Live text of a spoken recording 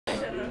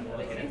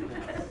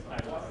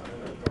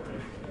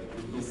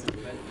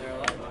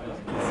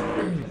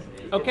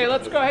Okay,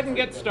 let's go ahead and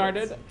get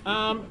started.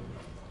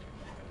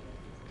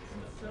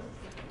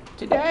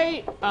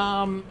 Today,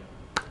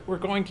 we're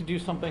going to do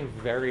something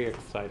very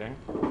exciting.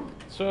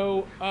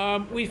 So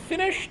we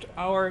finished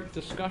our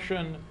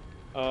discussion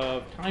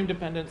of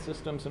time-dependent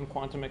systems in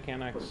quantum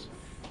mechanics,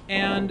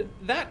 and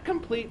that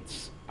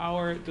completes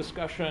our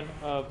discussion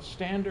of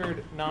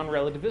standard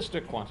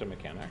non-relativistic quantum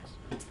mechanics.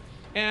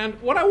 And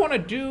what I want to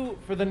do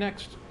for the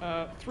next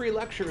 3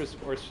 lectures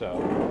or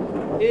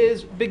so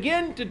is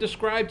begin to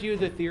describe to you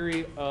the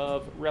theory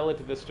of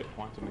relativistic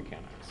quantum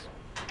mechanics.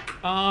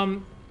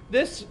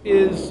 This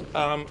is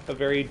a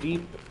very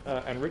deep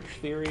and rich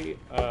theory.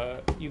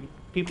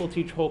 People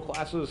teach whole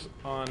classes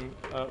on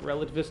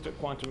relativistic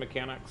quantum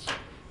mechanics,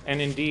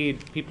 and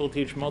indeed, people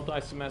teach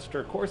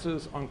multi-semester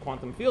courses on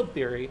quantum field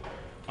theory,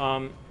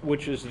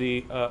 which is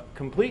the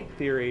complete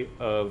theory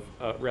of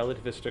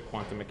relativistic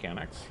quantum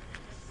mechanics.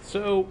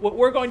 So what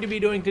we're going to be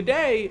doing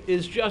today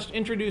is just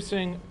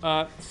introducing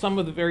some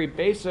of the very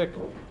basic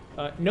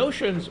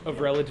notions of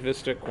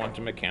relativistic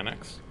quantum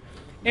mechanics.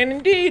 And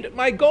indeed,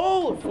 my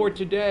goal for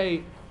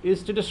today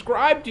is to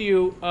describe to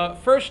you,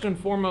 first and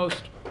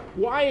foremost,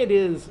 why it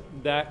is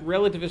that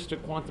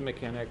relativistic quantum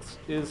mechanics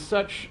is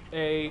such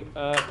a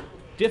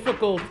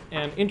difficult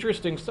and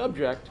interesting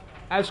subject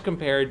as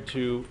compared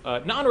to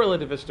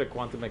non-relativistic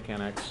quantum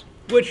mechanics,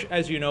 which,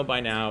 as you know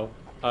by now,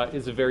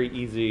 is a very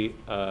easy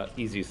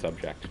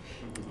subject.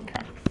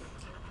 Okay.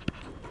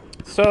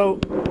 So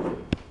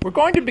we're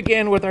going to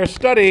begin with our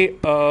study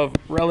of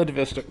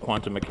relativistic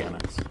quantum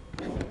mechanics.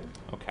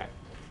 Okay.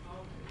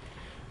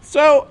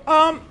 So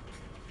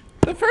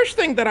the first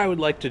thing that I would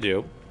like to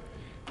do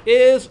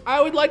is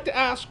I would like to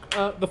ask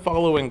the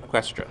following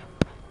question.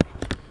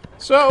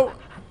 So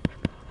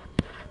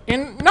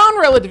in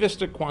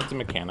non-relativistic quantum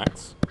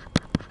mechanics,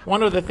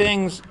 one of the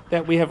things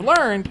that we have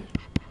learned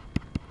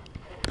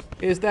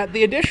is that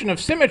the addition of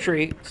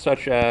symmetry,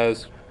 such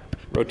as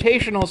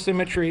rotational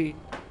symmetry,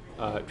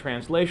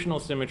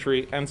 translational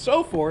symmetry, and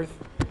so forth,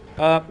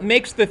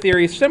 makes the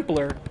theory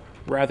simpler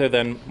rather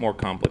than more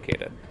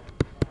complicated.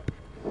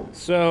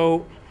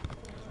 So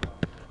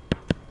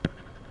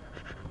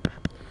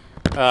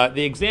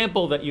the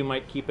example that you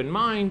might keep in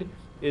mind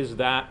is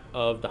that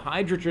of the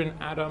hydrogen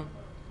atom,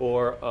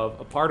 or of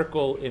a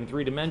particle in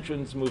 3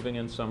 dimensions moving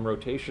in some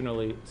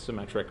rotationally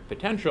symmetric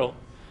potential.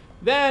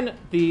 Then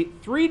the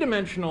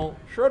 3-dimensional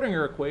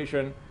Schrodinger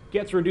equation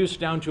gets reduced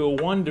down to a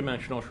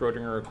 1-dimensional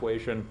Schrodinger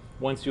equation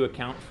once you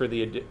account for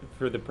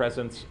the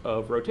presence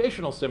of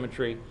rotational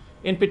symmetry.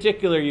 In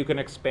particular, you can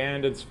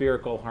expand in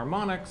spherical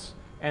harmonics,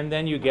 and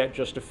then you get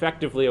just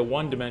effectively a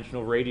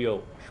 1-dimensional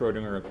radial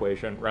Schrodinger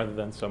equation rather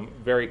than some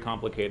very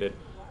complicated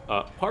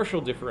partial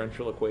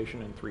differential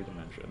equation in 3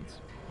 dimensions.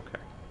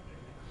 Okay.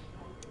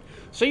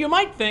 So you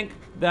might think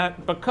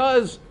that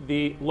because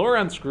the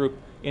Lorentz group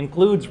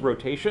includes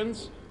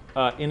rotations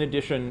in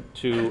addition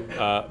to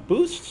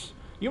boosts,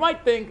 you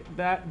might think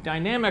that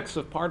dynamics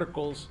of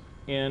particles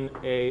in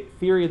a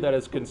theory that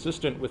is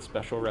consistent with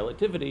special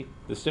relativity,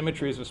 the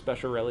symmetries of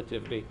special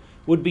relativity,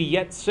 would be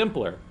yet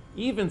simpler,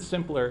 even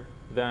simpler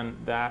than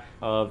that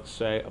of,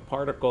 say, a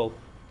particle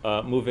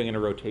moving in a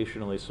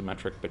rotationally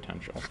symmetric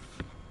potential.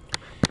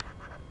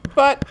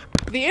 But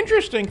the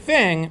interesting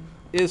thing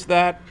is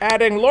that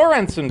adding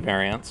Lorentz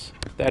invariance,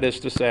 that is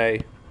to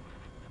say,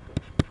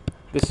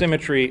 the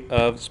symmetry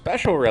of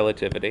special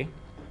relativity,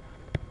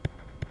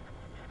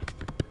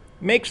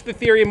 makes the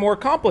theory more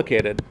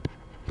complicated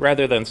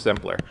rather than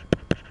simpler.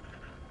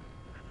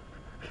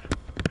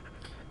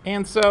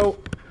 And so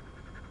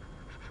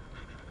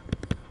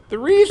the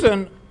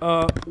reason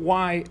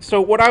why,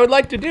 so what I would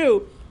like to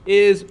do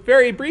is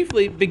very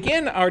briefly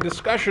begin our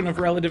discussion of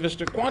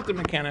relativistic quantum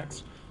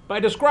mechanics by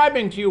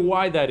describing to you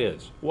why that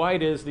is, why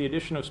it is the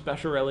addition of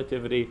special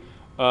relativity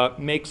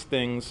makes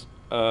things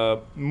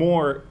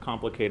more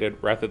complicated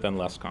rather than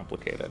less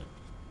complicated.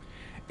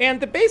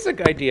 And the basic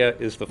idea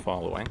is the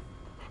following.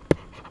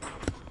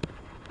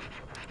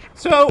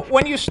 So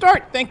when you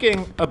start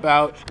thinking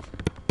about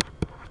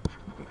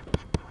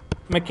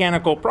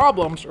mechanical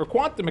problems, or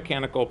quantum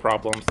mechanical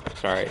problems,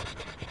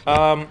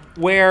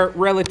 where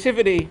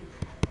relativity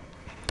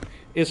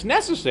is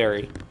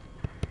necessary,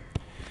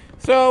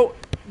 so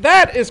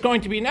that is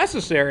going to be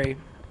necessary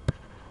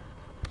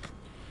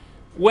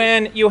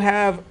when you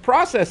have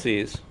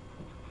processes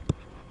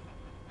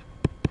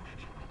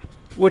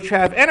which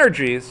have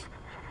energies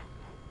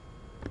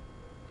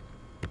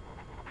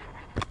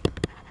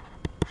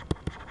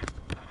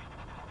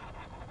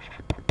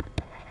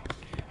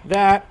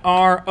that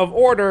are of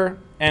order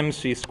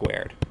mc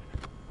squared.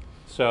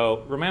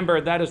 So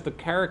remember, that is the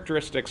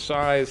characteristic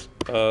size.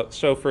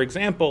 So for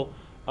example,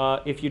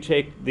 if you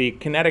take the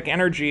kinetic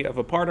energy of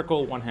a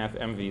particle, 1/2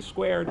 mv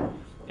squared,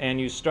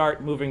 and you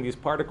start moving these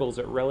particles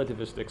at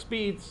relativistic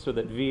speeds so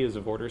that v is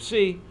of order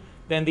c,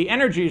 then the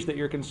energies that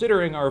you're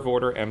considering are of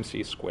order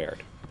mc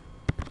squared.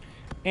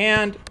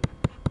 And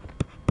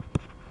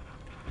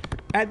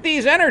at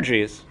these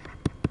energies,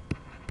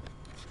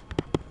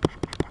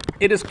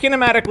 it is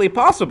kinematically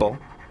possible,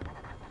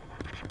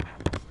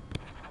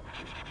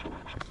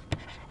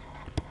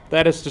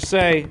 that is to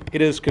say,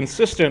 it is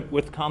consistent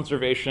with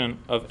conservation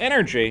of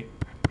energy,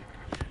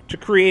 to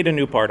create a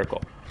new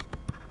particle.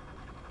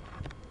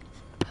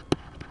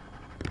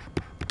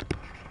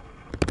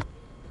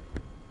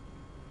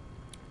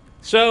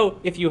 So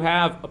if you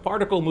have a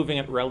particle moving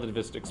at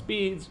relativistic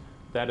speeds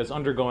that is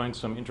undergoing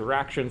some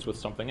interactions with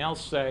something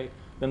else, say,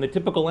 then the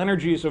typical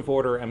energy is of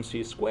order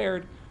mc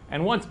squared.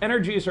 And once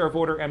energies are of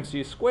order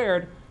mc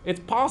squared, it's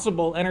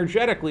possible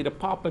energetically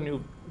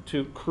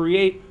to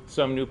create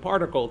some new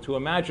particle, to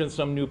imagine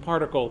some new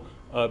particle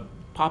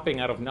popping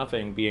out of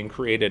nothing being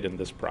created in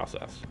this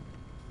process.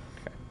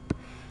 Okay.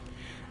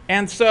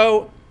 And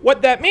so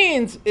what that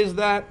means is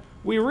that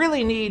we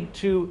really need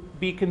to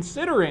be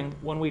considering,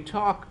 when we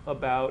talk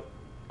about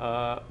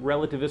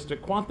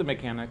relativistic quantum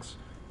mechanics,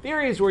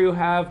 theories where you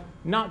have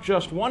not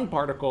just one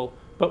particle,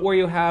 but where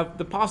you have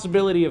the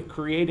possibility of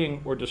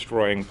creating or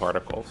destroying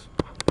particles.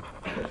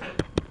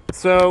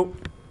 So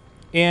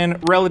in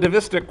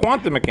relativistic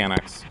quantum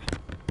mechanics,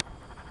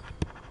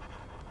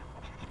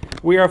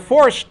 we are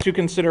forced to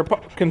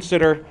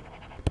consider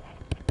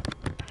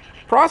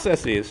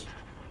processes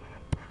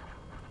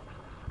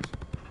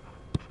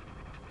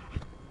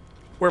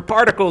where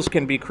particles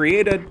can be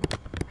created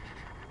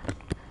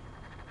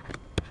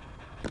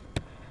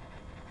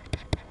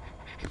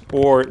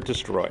or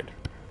destroyed.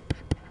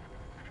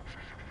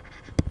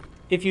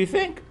 If you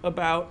think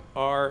about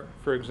our,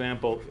 for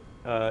example,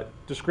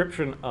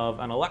 description of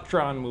an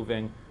electron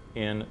moving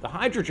in the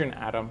hydrogen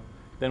atom,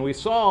 then we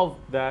solve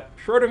that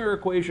Schrödinger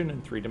equation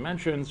in 3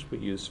 dimensions. We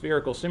use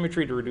spherical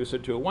symmetry to reduce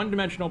it to a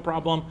 1-dimensional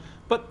problem,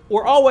 but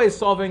we're always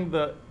solving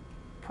the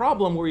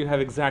problem where you have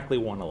exactly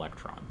 1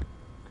 electron.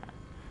 Okay.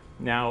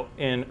 Now,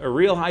 in a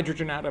real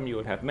hydrogen atom, you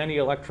would have many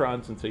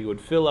electrons, and so you would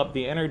fill up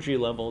the energy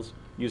levels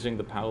using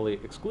the Pauli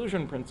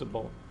exclusion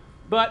principle.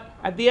 But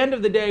at the end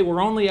of the day,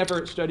 we're only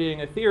ever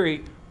studying a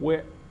theory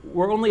where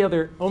we're only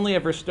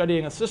ever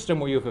studying a system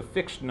where you have a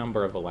fixed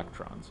number of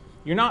electrons.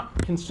 You're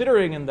not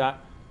considering in that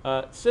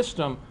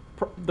system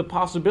the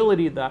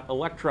possibility that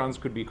electrons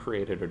could be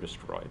created or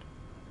destroyed.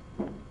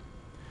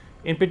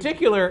 In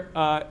particular,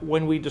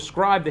 when we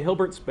describe the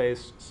Hilbert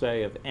space,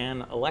 say, of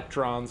n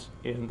electrons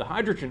in the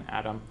hydrogen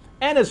atom,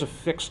 n is a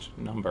fixed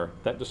number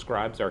that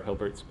describes our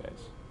Hilbert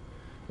space.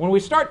 When we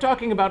start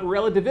talking about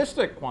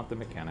relativistic quantum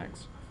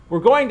mechanics, we're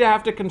going to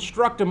have to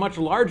construct a much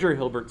larger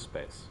Hilbert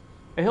space,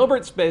 a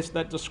Hilbert space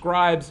that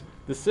describes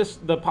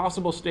the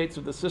possible states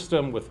of the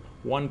system with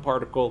 1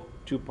 particle,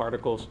 2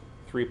 particles,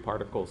 3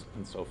 particles,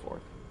 and so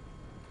forth.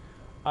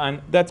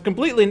 And that's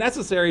completely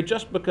necessary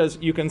just because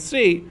you can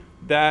see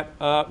that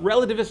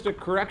relativistic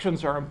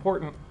corrections are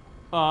important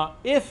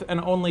if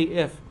and only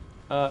if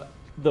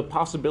the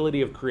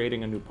possibility of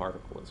creating a new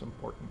particle is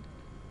important.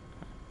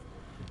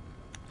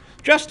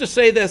 Just to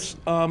say this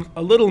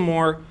a little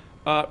more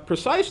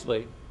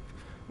precisely,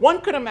 one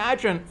could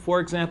imagine, for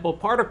example,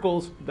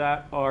 particles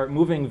that are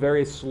moving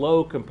very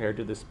slow compared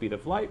to the speed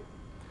of light.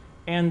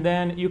 And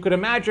then you could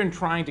imagine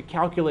trying to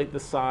calculate the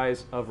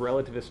size of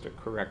relativistic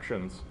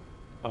corrections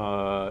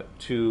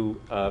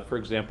to, for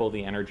example,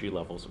 the energy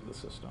levels of the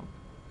system.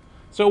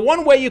 So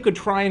one way you could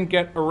try and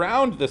get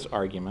around this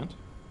argument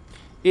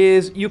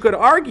is you could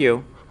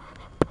argue,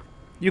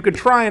 you could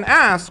try and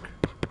ask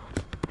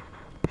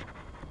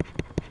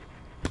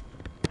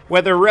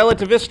whether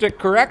relativistic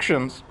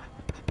corrections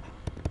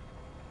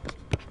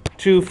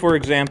to, for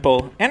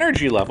example,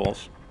 energy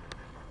levels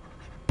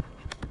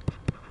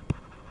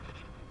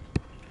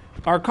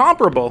are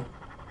comparable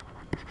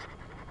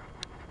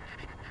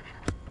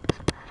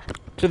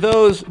to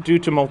those due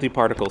to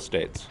multi-particle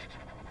states.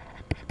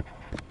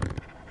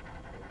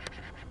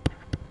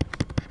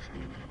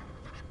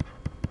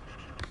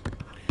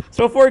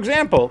 So for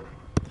example,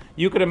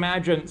 you could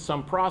imagine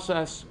some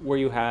process where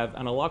you have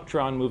an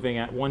electron moving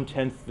at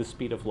 1/10 the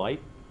speed of light,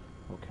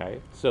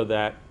 okay, so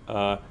that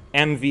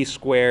mv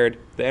squared,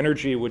 the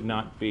energy would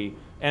not be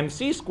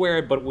mc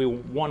squared, but we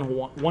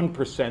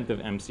 1% of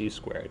mc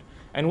squared.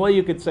 And well,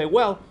 you could say,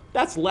 well,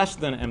 that's less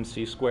than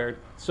mc squared,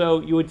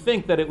 so you would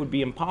think that it would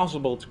be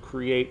impossible to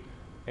create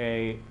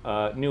a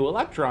new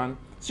electron.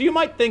 So you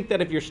might think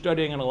that if you're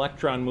studying an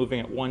electron moving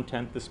at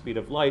 1/10 the speed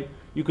of light,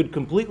 you could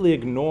completely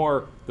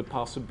ignore the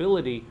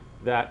possibility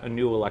that a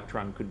new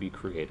electron could be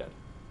created.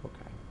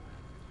 Okay.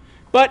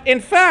 But in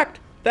fact,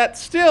 that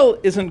still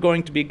isn't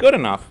going to be good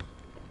enough,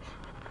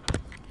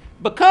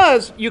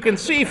 because you can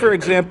see, for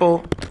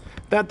example,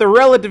 that the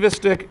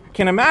relativistic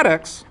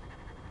kinematics,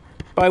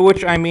 by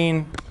which I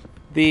mean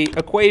the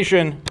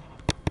equation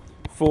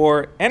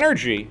for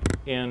energy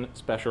in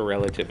special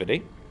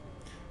relativity,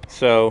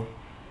 so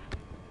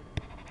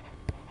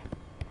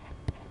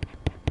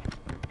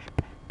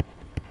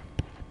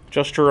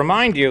just to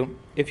remind you,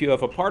 if you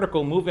have a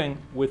particle moving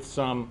with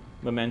some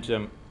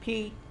momentum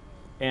p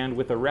and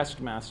with a rest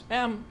mass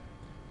m,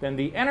 then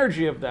the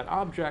energy of that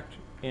object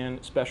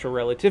in special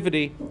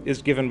relativity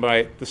is given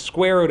by the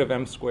square root of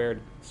m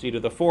squared c to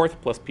the 4th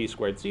plus p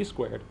squared c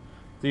squared.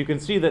 So you can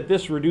see that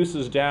this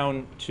reduces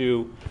down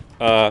to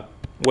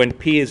when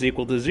p is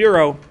equal to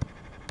 0,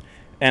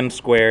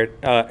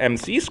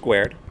 mc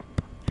squared.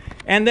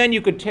 And then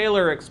you could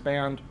Taylor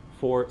expand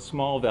for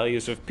small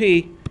values of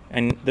p,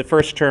 and the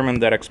first term in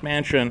that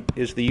expansion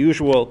is the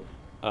usual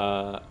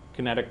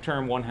kinetic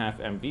term 1/2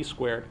 mv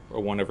squared,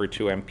 or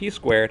 1/2 mp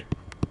squared,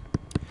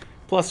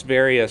 plus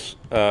various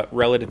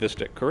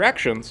relativistic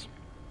corrections.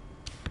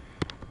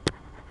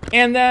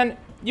 And then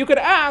you could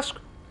ask,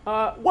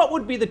 what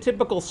would be the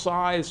typical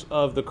size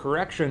of the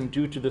correction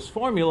due to this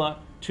formula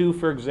to,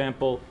 for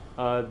example,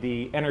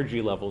 the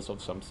energy levels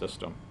of some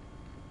system?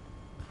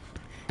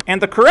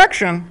 And the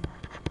correction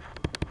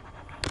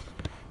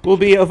will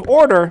be of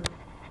order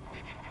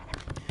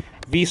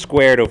v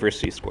squared over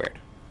c squared.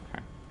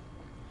 Okay.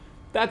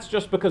 That's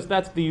just because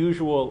that's the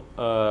usual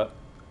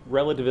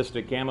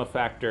relativistic gamma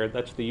factor.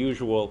 That's the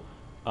usual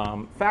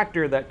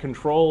factor that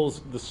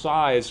controls the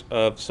size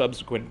of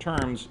subsequent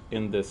terms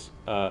in this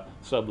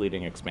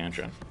subleading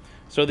expansion.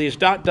 So these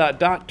dot, dot,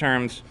 dot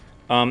terms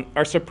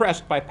are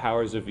suppressed by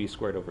powers of v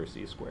squared over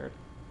c squared.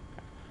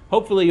 Okay.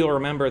 Hopefully you'll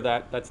remember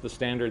that that's the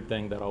standard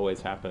thing that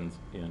always happens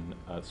in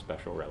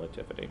special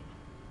relativity.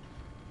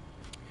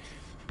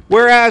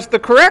 Whereas the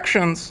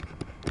corrections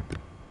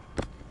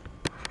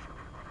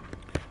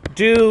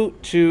due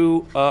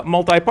to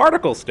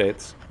multiparticle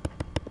states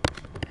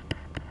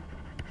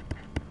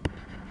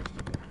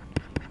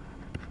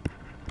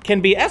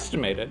can be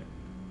estimated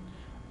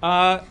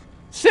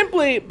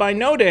simply by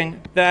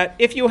noting that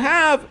if you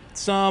have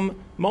some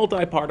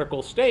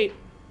multiparticle state,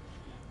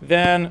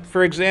 then,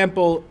 for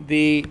example,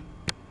 the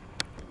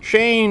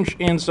change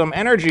in some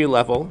energy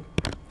level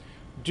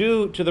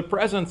due to the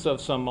presence of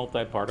some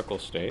multiparticle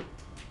state.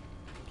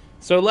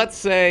 So let's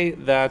say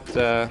that,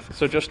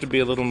 so just to be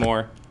a little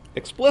more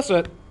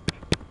explicit,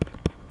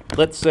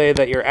 let's say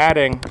that you're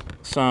adding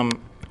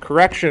some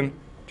correction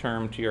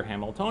term to your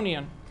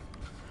Hamiltonian.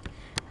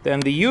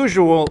 Then the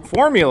usual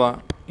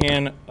formula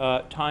in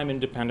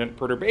time-independent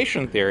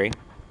perturbation theory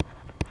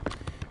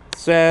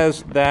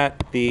says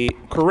that the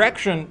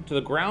correction to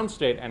the ground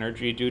state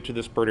energy due to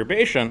this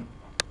perturbation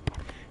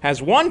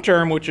has one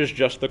term which is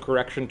just the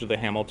correction to the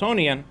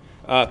Hamiltonian.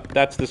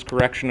 That's this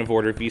correction of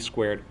order v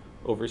squared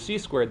over c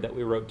squared that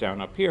we wrote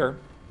down up here.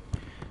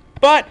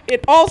 But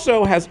it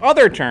also has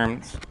other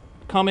terms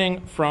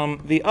coming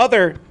from the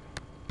other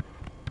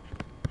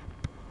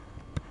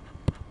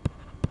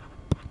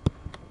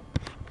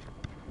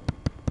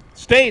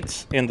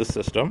states in the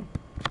system.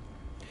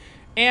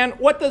 And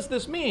what does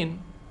this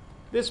mean?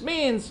 This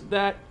means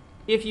that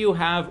if you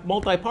have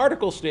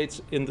multiparticle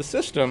states in the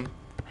system,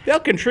 they'll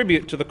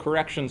contribute to the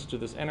corrections to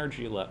this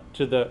energy,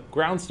 to the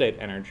ground state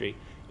energy,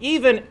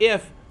 even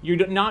if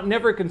you're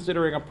never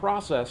considering a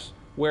process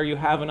where you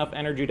have enough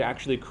energy to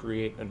actually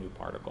create a new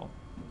particle.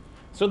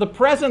 So the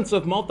presence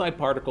of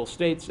multiparticle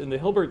states in the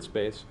Hilbert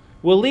space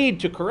will lead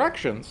to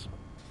corrections.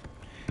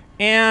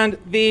 And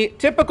the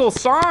typical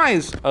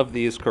size of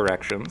these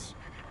corrections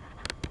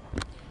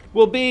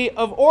will be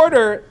of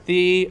order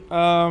the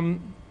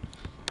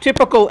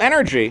typical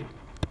energy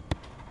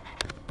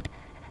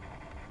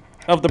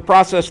of the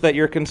process that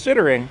you're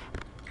considering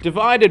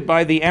divided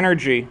by the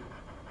energy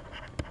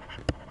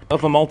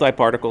of a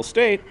multiparticle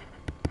state,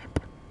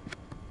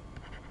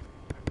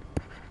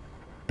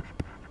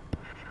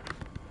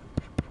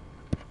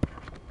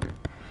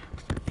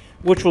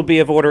 which will be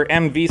of order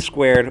mv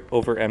squared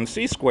over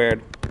mc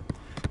squared.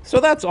 So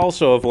that's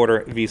also of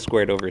order v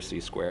squared over c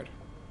squared.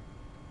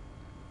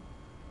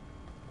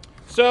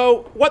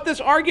 So what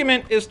this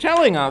argument is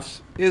telling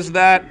us is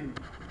that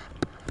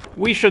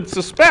we should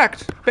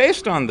suspect,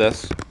 based on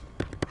this,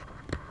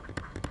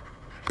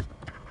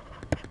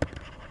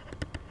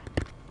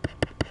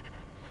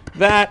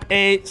 that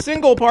a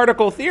single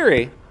particle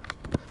theory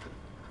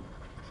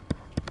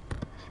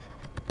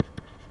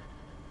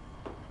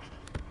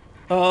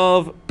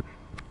of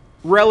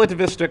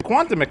relativistic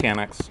quantum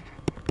mechanics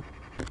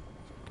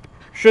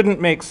shouldn't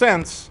make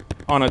sense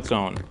on its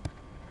own.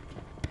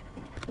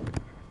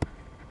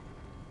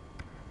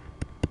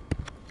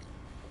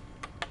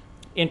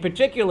 In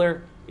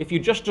particular, if you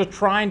just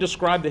try and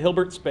describe the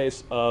Hilbert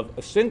space of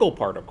a single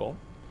particle,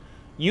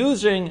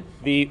 using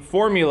the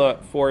formula,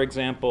 for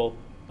example,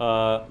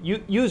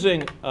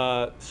 using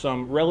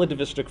some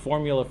relativistic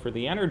formula for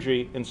the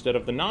energy instead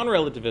of the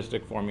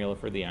non-relativistic formula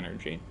for the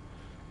energy,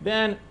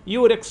 then you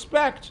would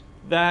expect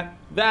that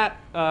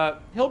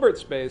Hilbert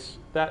space,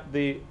 that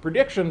the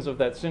predictions of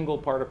that single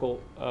particle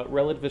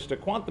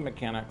relativistic quantum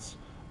mechanics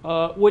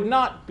would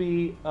not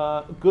be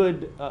a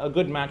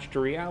good match to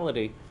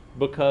reality,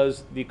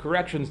 because the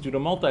corrections due to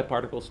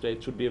multiparticle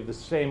states would be of the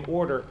same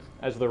order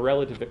as the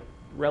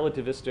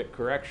relativistic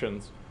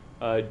corrections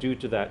due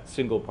to that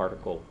single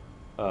particle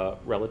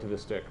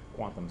relativistic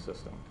quantum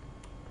system.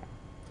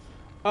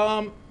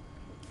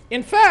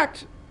 In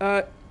fact,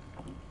 I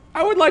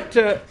would like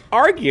to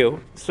argue,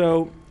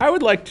 so I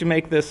would like to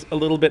make this a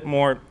little bit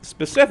more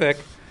specific,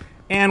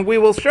 and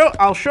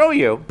I'll show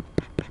you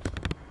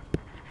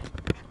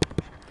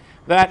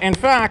that, in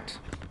fact,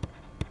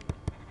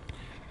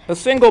 a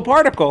single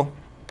particle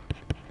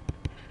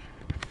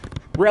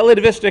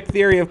relativistic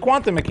theory of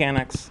quantum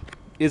mechanics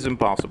is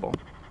impossible.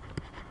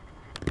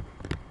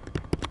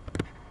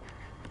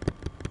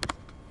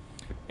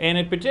 And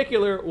in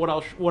particular, what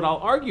I'll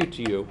argue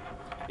to you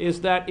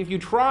is that if you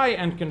try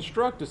and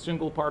construct a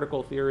single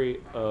particle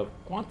theory of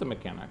quantum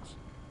mechanics,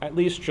 at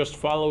least just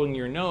following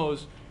your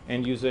nose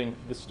and using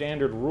the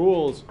standard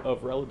rules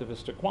of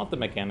relativistic quantum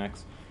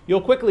mechanics,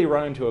 you'll quickly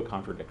run into a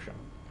contradiction.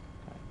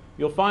 Okay?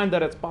 You'll find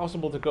that it's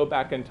possible to go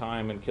back in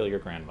time and kill your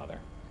grandmother.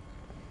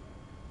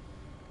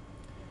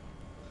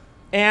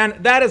 And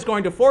that is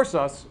going to force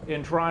us,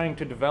 in trying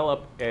to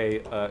develop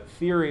a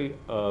theory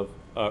of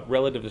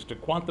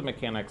relativistic quantum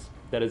mechanics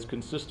that is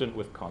consistent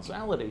with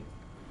causality,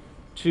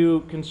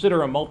 to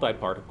consider a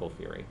multi-particle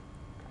theory.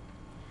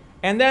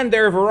 And then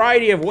there are a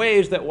variety of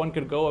ways that one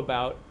could go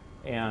about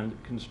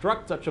and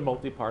construct such a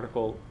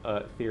multi-particle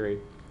theory.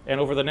 And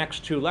over the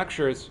next 2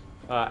 lectures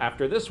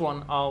after this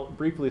one, I'll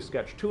briefly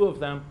sketch 2 of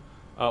them.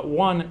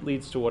 One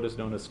leads to what is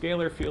known as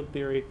scalar field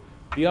theory.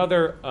 The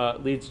other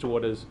leads to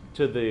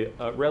the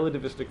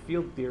relativistic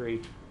field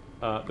theory,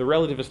 the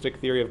relativistic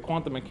theory of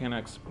quantum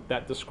mechanics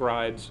that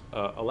describes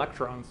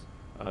electrons.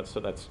 So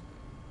that's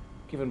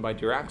given by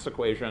Dirac's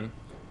equation.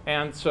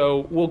 And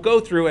so we'll go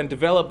through and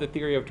develop the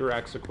theory of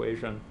Dirac's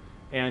equation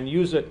and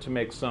use it to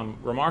make some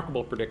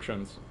remarkable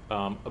predictions.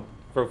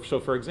 So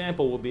for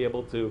example, we'll be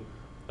able to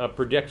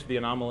predict the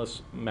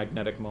anomalous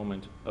magnetic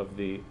moment of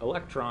the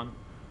electron,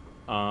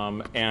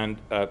 and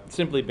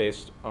simply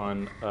based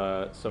on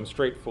some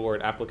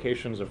straightforward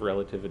applications of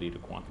relativity to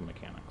quantum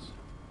mechanics.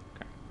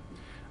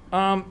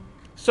 Okay.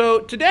 So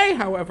today,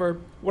 however,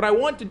 what I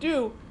want to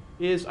do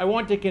is I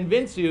want to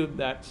convince you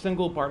that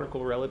single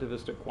particle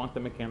relativistic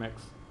quantum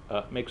mechanics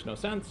makes no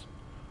sense.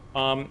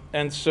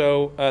 And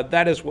so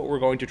that is what we're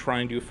going to try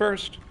and do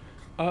first.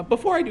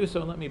 Before I do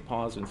so, let me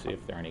pause and see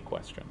if there are any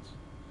questions.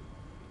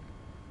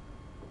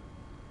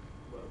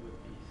 What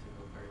would be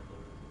single particle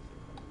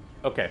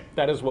relativistic? Okay,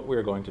 that is what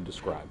we're going to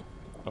describe.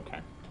 Okay.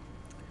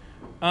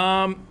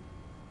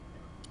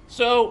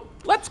 So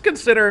let's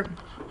consider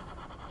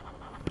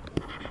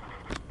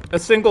a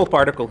single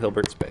particle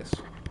Hilbert space.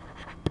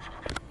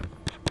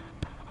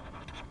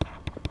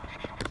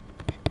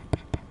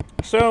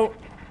 So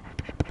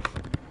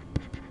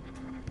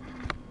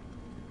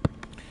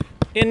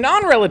in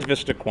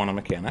non-relativistic quantum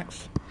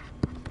mechanics,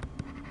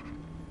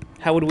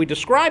 how would we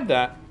describe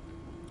that?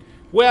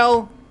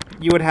 Well,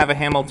 you would have a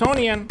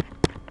Hamiltonian,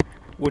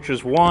 which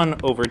is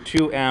 1 over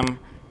 2m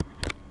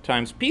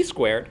times p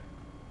squared.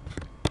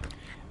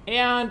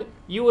 And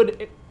you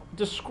would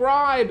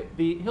describe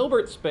the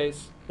Hilbert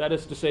space, that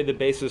is to say the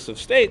basis of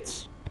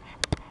states,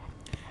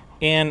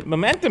 in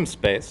momentum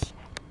space.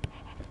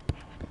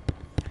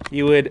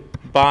 You would,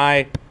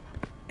 by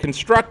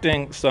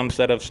constructing some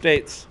set of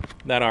states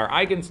that are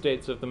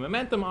eigenstates of the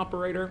momentum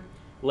operator,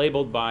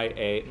 labeled by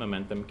a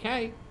momentum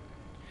k,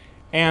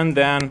 and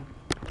then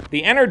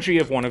the energy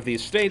of one of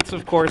these states,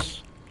 of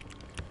course.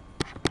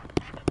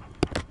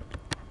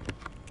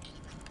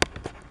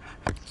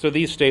 So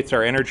these states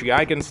are energy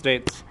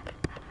eigenstates.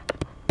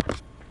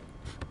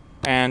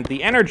 And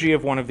the energy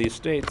of one of these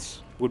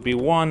states would be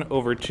 1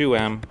 over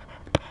 2m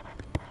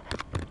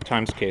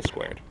times k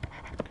squared.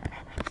 Okay.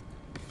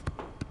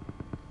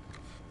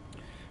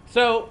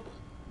 So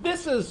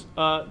this is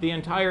the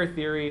entire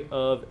theory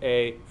of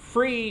a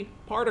free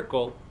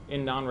particle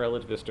in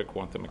non-relativistic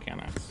quantum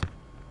mechanics.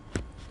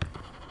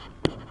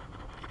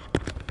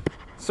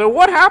 So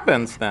what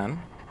happens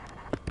then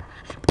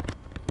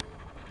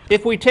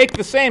if we take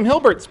the same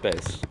Hilbert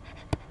space,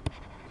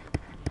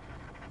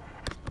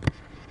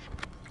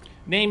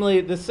 namely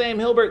the same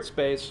Hilbert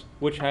space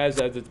which has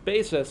as its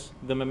basis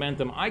the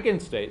momentum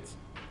eigenstates,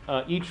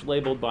 each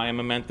labeled by a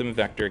momentum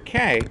vector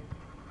k,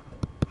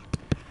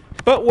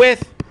 but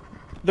with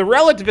the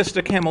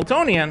relativistic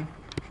Hamiltonian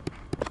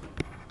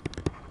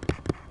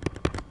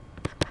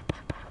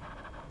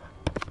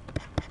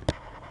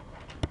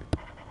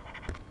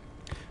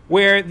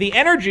where the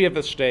energy of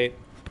a state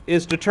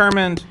is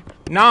determined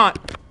not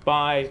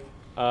by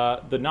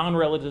the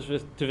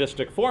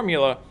non-relativistic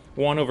formula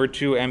 1 over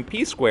 2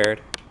 mp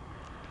squared,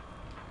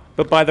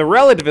 but by the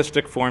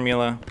relativistic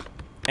formula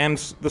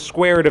the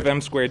square root of m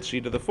squared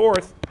c to the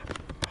 4th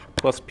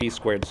plus p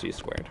squared c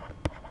squared.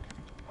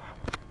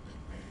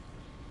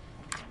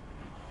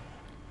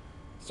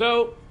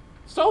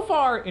 So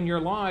far in your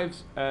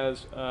lives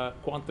as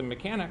quantum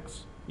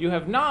mechanics, you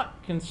have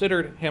not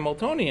considered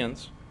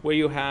Hamiltonians where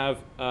you have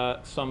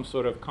some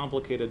sort of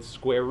complicated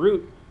square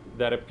root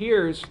that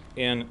appears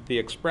in the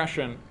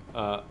expression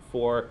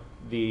for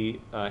the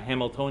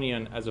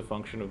Hamiltonian as a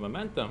function of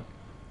momentum.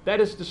 That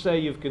is to say,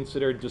 you've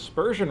considered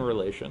dispersion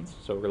relations,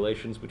 so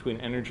relations between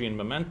energy and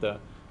momenta,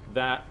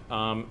 that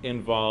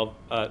involve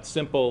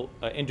simple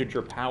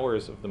integer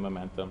powers of the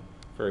momentum,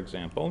 for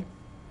example.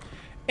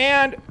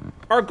 And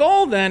our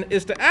goal then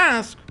is to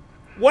ask,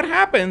 what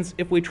happens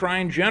if we try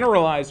and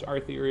generalize our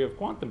theory of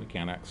quantum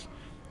mechanics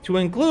to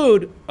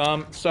include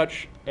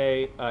such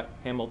a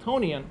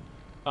Hamiltonian,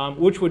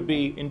 which would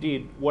be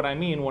indeed what I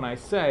mean when I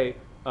say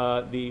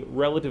the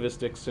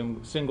relativistic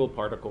single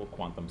particle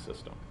quantum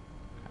system.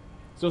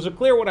 So is it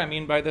clear what I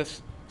mean by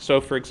this? So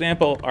for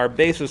example, our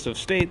basis of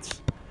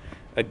states,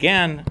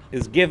 again,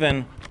 is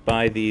given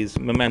by these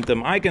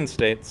momentum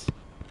eigenstates.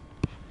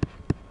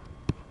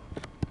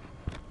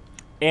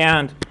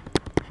 And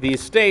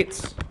these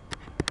states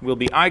will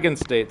be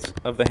eigenstates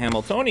of the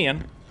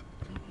Hamiltonian.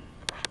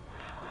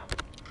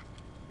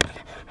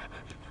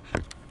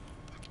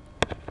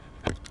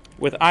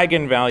 With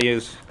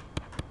eigenvalues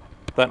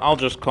that I'll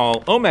just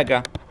call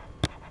omega.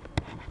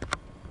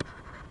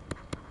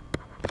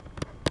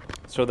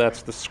 So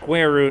that's the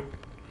square root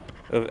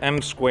of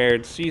m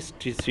squared c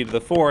to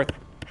the fourth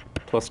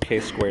plus k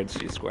squared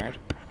c squared.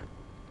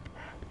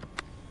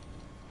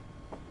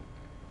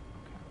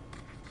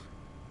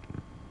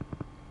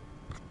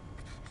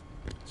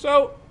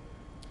 So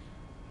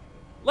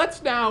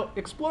let's now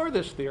explore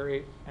this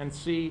theory and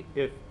see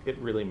if it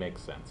really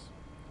makes sense.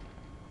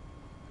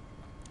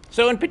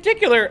 So in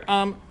particular,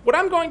 what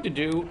I'm going to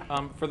do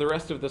for the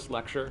rest of this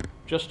lecture,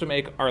 just to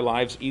make our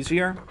lives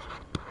easier,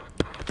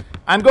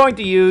 I'm going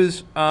to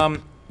use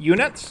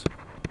units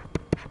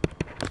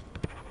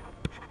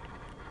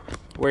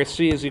where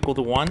c is equal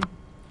to 1,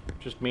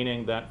 just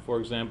meaning that, for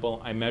example,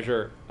 I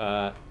measure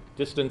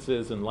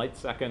distances in light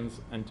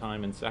seconds and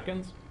time in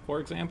seconds, for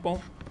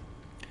example.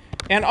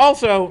 And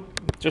also,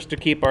 just to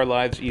keep our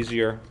lives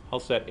easier,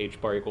 I'll set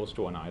h bar equals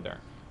to 1 either.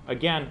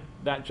 Again,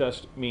 that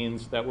just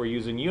means that we're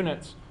using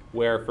units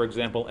where, for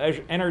example,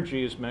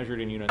 energy is measured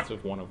in units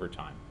of 1 over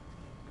time.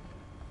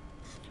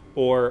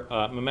 Or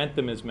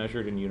momentum is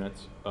measured in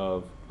units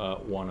of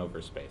 1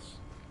 over space.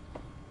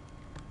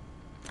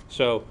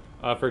 So,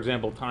 for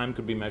example, time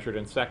could be measured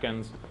in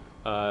seconds,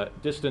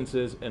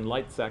 distances in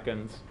light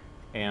seconds,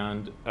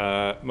 and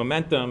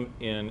momentum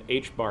in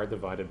h bar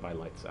divided by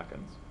light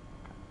seconds,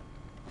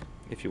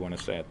 if you want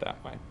to say it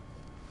that way.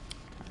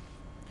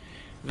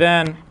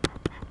 Then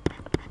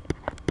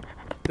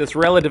this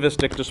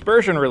relativistic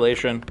dispersion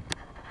relation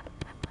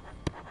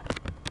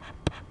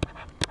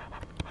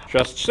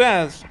just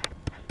says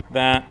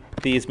that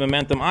these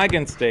momentum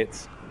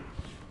eigenstates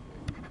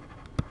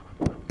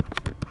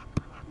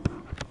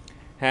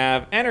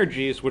have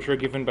energies which are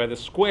given by the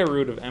square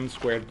root of m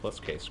squared plus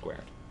k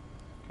squared.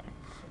 Okay.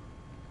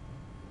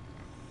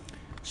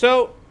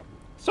 So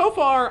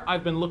far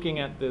I've been looking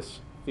at this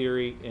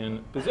theory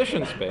in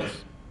position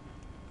space.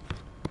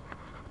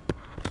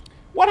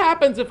 What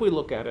happens if we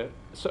look at it?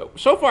 So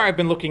far I've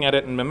been looking at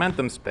it in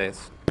momentum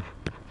space.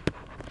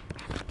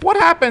 What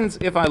happens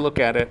if I look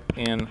at it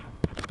in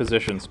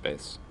position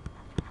space?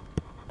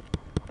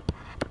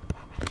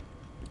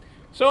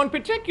 So in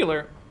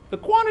particular, the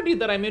quantity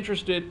that I'm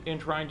interested in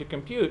trying to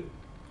compute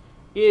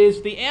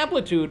is the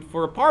amplitude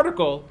for a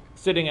particle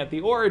sitting at the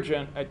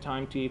origin at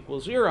time t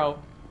equals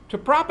 0 to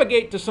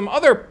propagate to some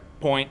other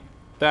point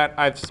that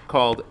I've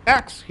called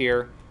x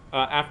here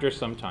after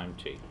some time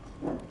t.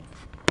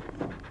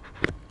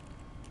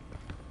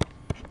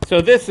 So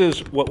this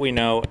is what we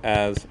know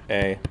as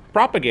a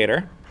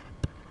propagator.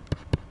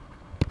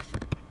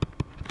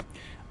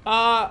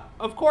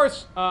 Of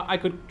course, I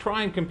could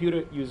try and compute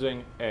it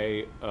using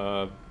a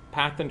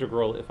path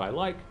integral if I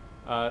like.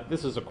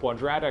 This is a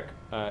quadratic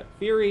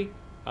theory,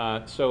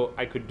 so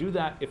I could do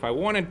that if I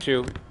wanted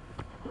to.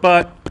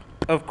 But,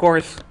 of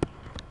course,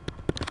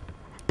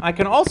 I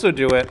can also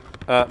do it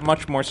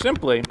much more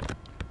simply,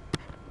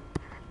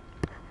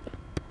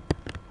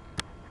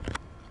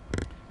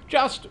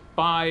 just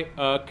by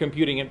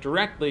computing it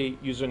directly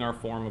using our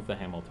form of the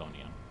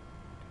Hamiltonian.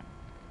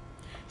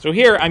 So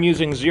here I'm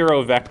using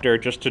 0 vector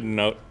just to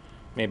denote,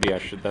 maybe I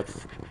should,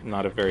 that's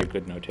not a very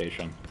good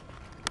notation.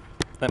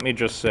 Let me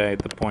just say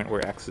the point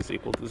where x is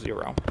equal to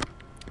 0.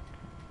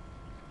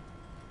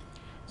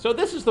 So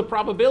this is the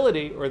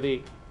probability, or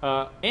the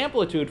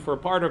amplitude for a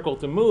particle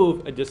to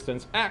move a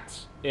distance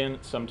x in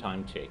some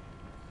time t.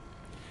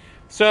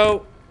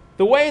 So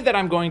the way that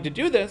I'm going to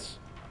do this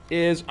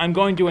is I'm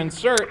going to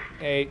insert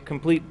a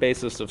complete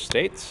basis of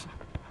states.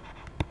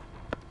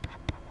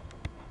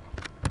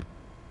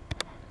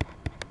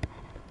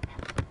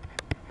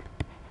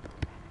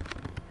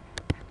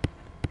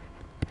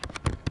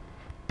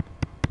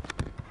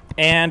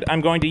 And I'm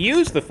going to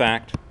use the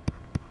fact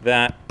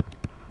that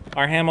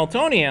our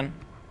Hamiltonian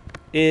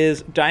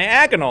is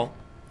diagonal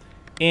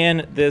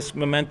in this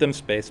momentum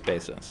space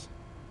basis.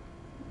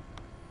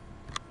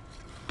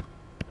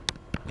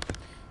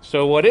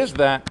 So what is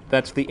that?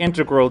 That's the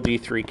integral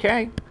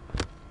d3k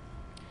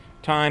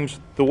times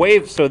the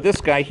wave. So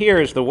this guy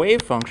here is the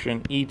wave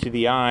function e to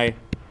the I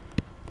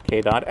k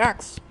dot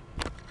x.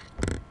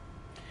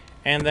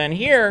 And then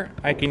here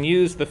I can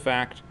use the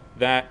fact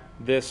that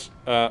this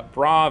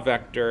bra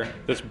vector,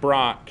 this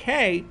bra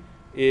k,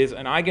 is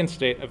an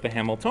eigenstate of the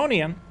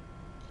Hamiltonian.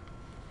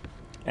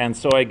 And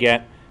so I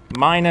get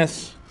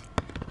minus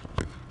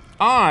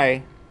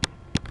I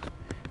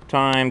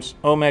times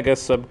omega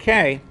sub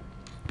k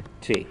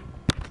t.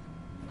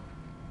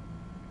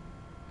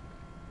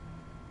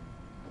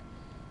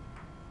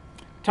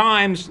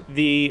 Times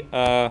the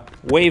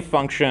wave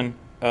function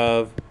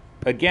of,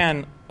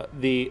 again,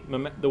 the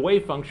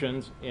wave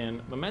functions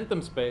in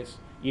momentum space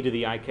e to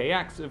the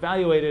ikx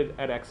evaluated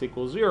at x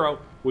equals 0,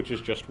 which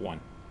is just 1.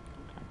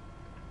 Okay.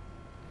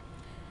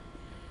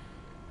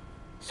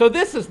 So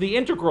this is the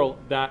integral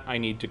that I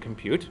need to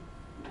compute.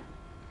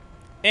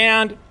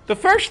 And the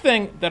first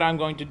thing that I'm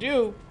going to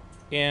do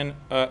in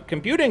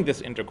computing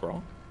this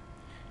integral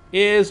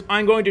is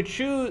I'm going to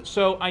choose,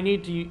 so I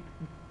need to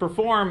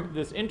perform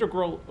this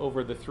integral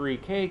over the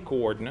 3k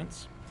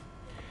coordinates.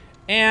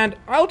 And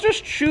I'll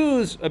just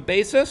choose a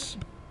basis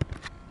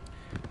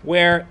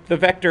where the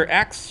vector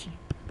x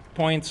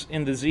points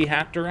in the z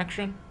hat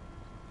direction.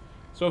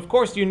 So of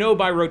course, you know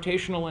by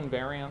rotational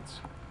invariance,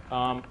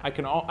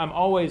 I'm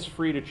always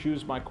free to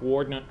choose my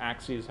coordinate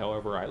axes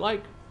however I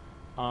like.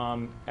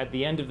 At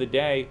the end of the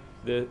day,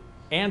 the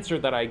answer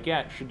that I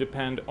get should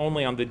depend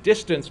only on the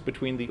distance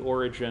between the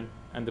origin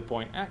and the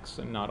point x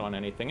and not on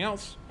anything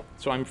else.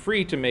 So I'm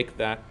free to make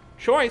that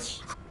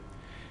choice.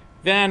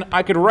 Then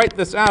I could write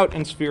this out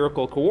in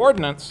spherical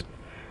coordinates.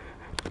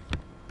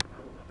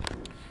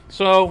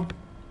 So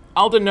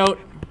I'll denote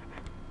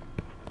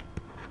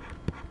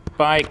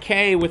by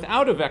k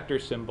without a vector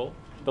symbol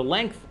the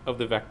length of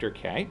the vector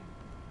k.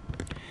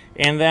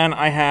 And then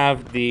I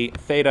have the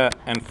theta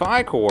and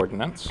phi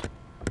coordinates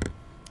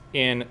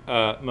in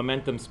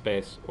momentum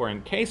space or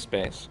in k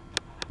space.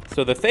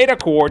 So the theta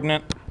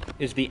coordinate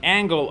is the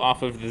angle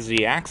off of the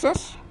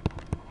z-axis.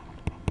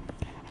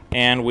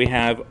 And we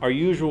have our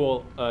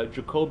usual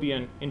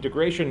Jacobian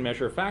integration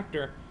measure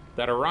factor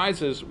that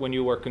arises when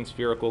you work in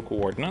spherical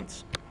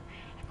coordinates.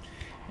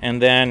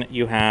 And then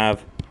you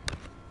have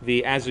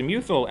the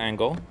azimuthal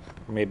angle,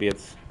 or maybe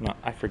it's not,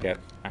 I forget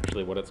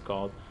actually what it's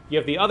called. You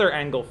have the other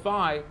angle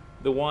phi,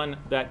 the one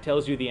that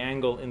tells you the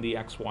angle in the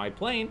xy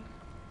plane.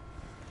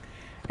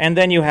 And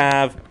then you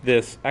have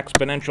this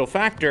exponential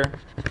factor.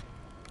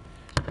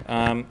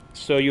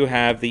 So you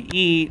have the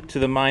e to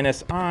the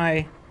minus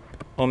I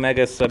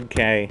omega sub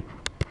k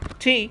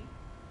t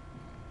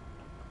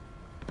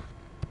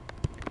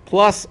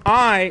plus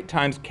I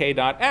times k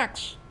dot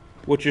x,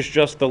 which is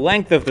just the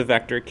length of the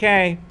vector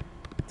k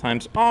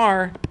times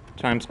r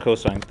times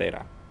cosine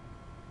theta.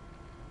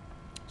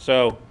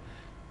 So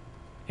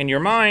in your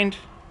mind,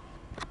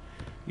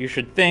 you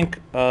should think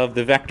of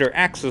the vector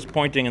x as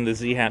pointing in the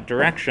z hat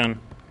direction.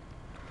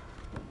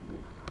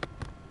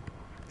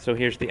 So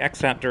here's the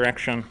x hat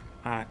direction.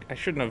 I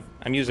shouldn't have,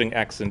 I'm using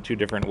x in two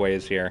different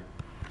ways here,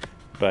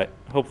 but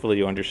hopefully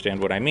you understand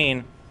what I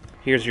mean.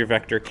 Here's your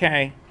vector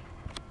k.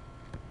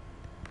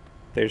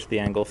 There's the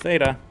angle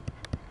theta.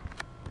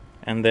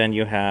 And then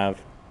you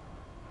have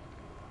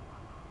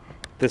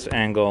this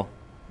angle.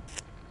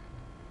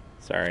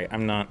 Sorry,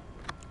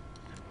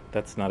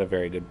 that's not a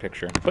very good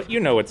picture. But you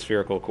know what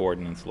spherical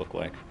coordinates look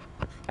like.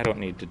 I don't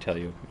need to tell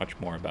you much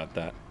more about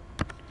that.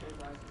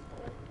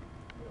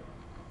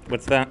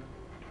 What's that?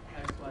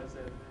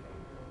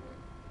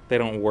 They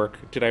don't work.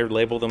 Did I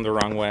label them the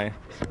wrong way?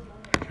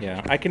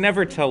 Yeah, I can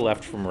never tell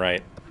left from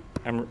right.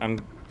 I'm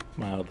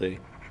mildly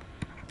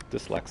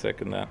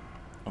dyslexic in that.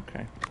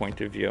 Okay,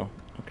 point of view.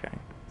 Okay,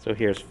 so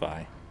here's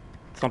phi.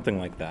 Something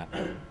like that.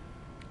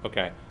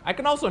 Okay, I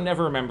can also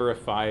never remember if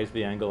phi is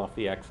the angle off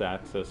the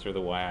x-axis or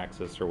the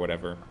y-axis or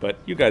whatever, but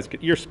you guys,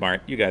 you're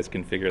smart. You guys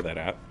can figure that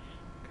out.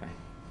 Okay.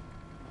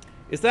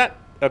 Is that,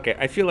 okay,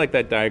 I feel like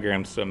that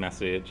diagram's so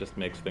messy, it just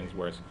makes things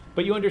worse.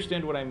 But you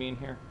understand what I mean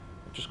here?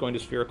 Just going to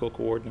spherical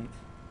coordinates?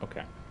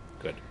 Okay,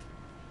 good.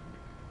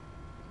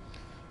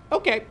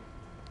 Okay.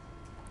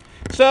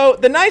 So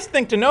the nice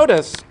thing to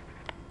notice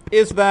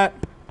is that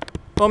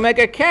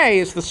omega k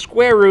is the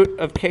square root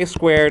of k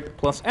squared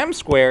plus m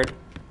squared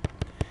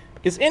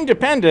is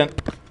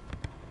independent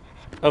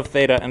of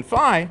theta and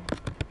phi.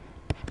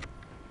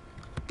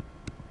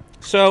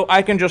 So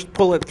I can just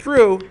pull it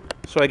through.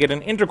 So I get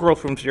an integral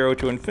from 0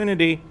 to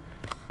infinity,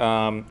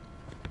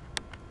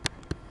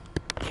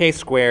 k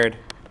squared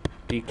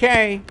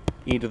dk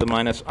e to the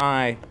minus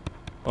I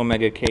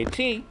omega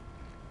kt.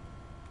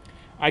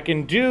 I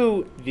can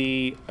do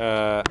the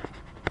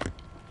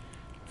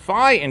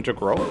phi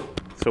integral.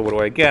 So what do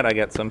I get? I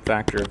get some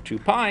factor of 2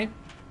 pi.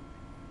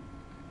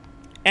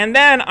 And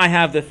then I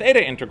have the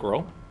theta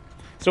integral.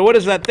 So what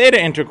is that theta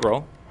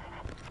integral?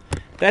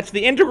 That's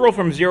the integral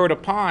from 0 to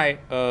pi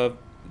of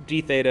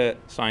d theta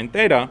sine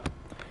theta,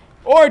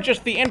 or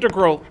just the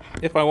integral,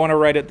 if I want to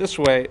write it this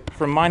way,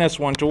 from minus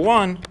 1 to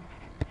 1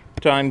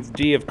 times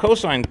d of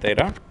cosine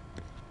theta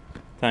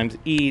times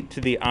e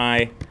to the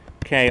I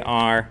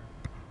kr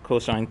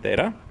cosine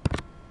theta.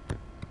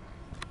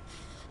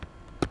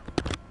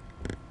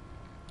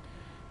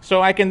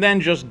 So I can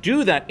then just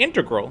do that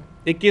integral.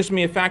 It gives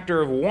me a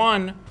factor of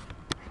 1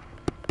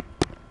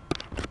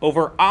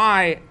 over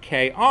I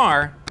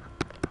kr,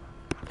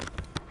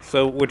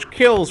 so which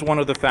kills one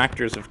of the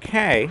factors of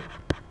k.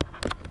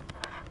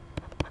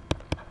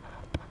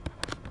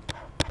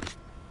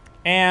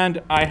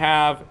 And I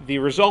have the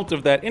result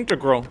of that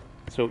integral,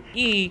 so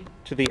e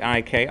to the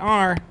I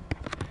kr,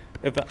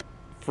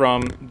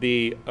 from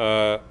the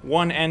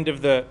one end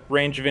of the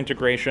range of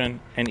integration,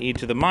 and e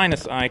to the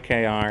minus I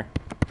kr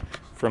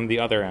from the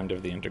other end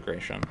of the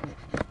integration.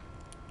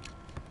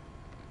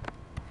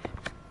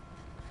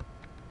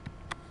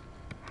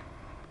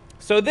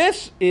 So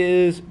this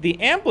is the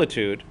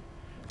amplitude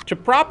to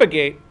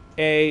propagate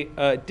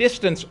a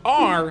distance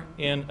r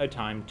in a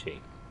time t.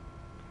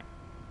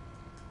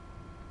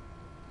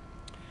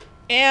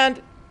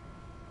 And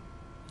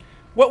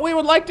what we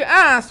would like to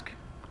ask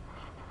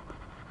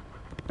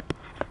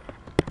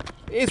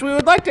is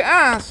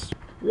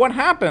what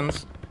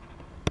happens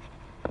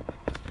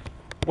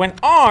when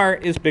r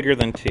is bigger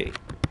than t,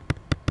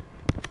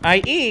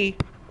 i.e.,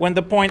 when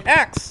the point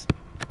x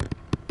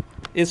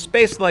is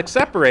space-like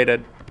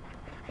separated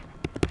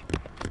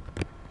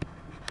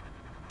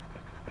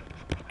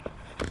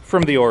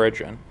from the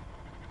origin.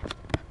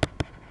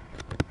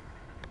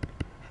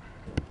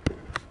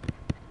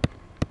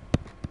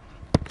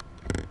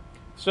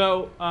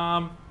 So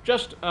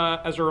just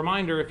as a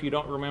reminder, if you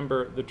don't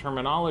remember the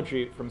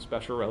terminology from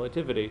special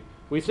relativity,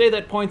 we say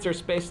that points are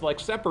space-like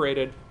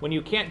separated when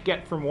you can't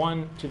get from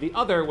one to the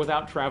other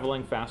without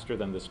traveling faster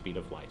than the speed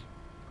of light.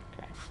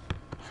 Okay.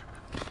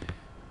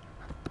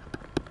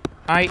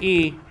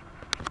 i.e.,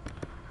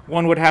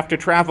 one would have to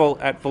travel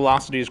at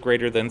velocities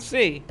greater than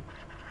c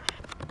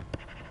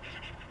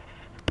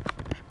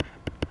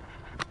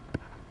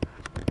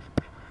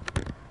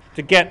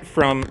to get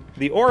from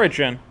the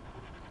origin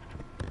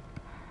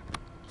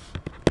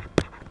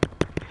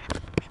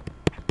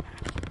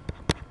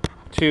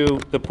to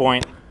the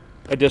point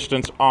a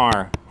distance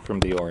r from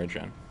the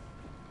origin.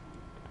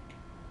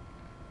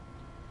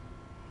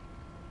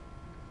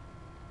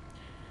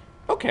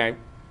 Okay,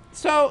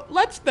 so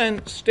let's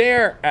then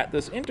stare at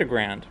this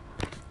integrand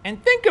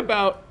and think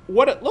about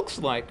what it looks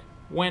like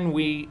when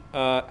we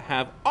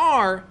have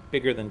r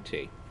bigger than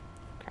t.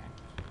 Okay.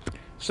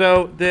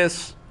 So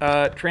this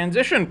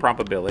transition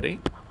probability,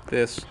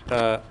 this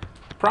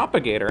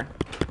propagator,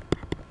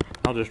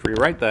 I'll just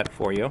rewrite that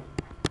for you.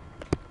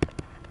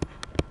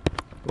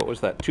 What was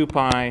that? 2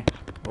 pi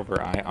over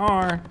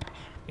IR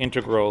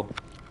integral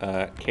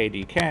k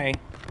dk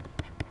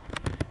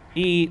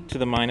e to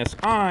the minus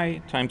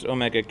I times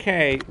omega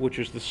k, which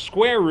is the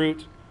square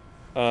root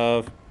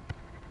of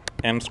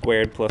m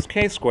squared plus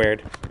k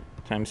squared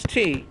times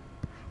t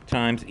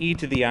times e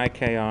to the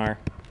ikr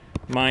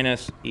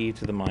minus e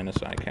to the minus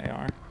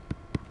ikr.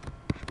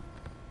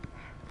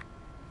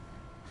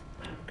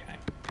 Okay.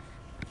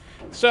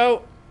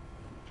 So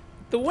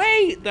the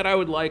way that I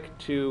would like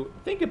to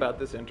think about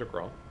this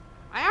integral,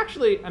 I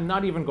actually am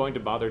not even going to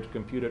bother to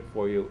compute it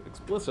for you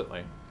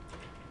explicitly.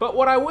 But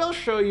what I will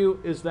show you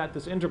is that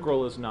this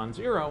integral is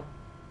non-zero,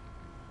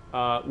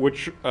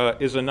 which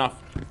is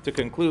enough to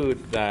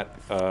conclude that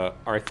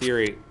our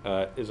theory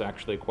is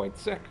actually quite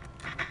sick.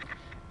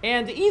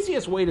 And the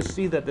easiest way to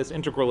see that this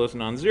integral is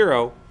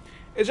non-zero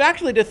is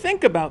actually to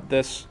think about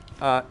this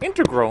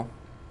integral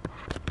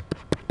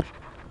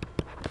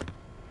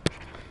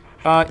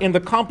in the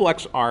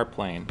complex R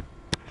plane.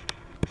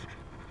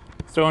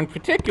 So in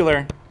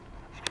particular,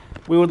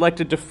 we would like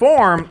to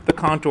deform the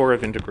contour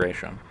of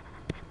integration.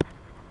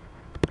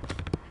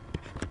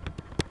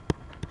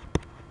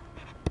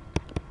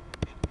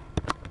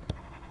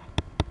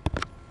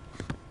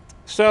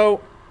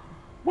 So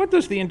what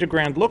does the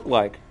integrand look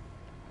like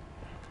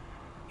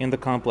in the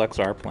complex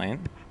R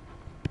plane?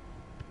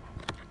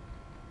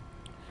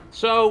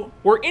 So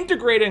we're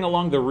integrating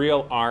along the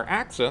real R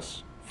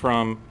axis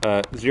from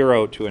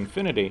 0 to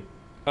infinity.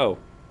 Oh,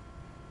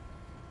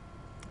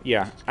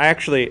 yeah, I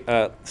actually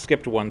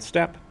skipped one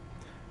step.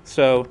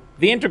 So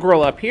the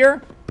integral up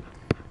here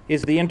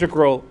is the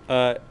integral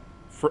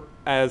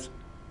as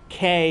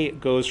k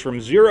goes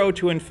from 0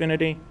 to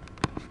infinity.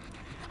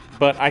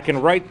 But I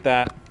can write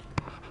that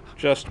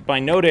just by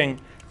noting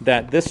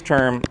that this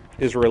term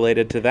is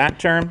related to that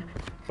term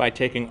by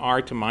taking r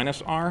to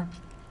minus r.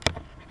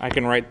 I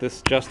can write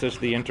this just as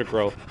the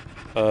integral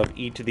of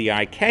e to the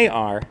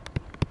ikr,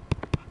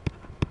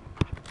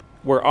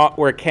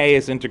 where k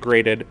is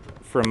integrated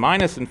from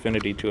minus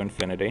infinity to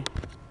infinity.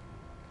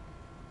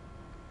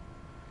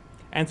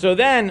 And so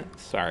then,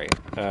 sorry,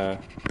 I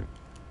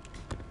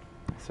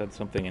said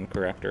something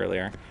incorrect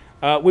earlier.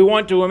 We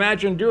want to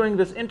imagine doing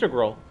this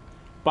integral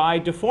by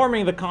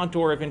deforming the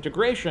contour of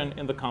integration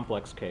in the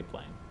complex k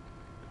plane.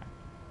 Okay.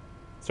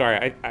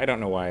 Sorry, I don't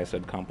know why I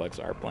said complex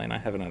R plane. I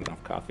haven't had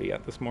enough coffee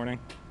yet this morning.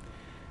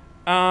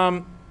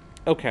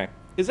 Okay,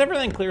 is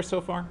everything clear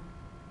so far?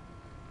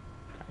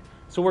 Okay.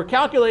 So we're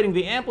calculating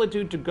the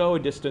amplitude to go a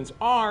distance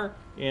r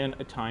in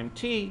a time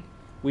t.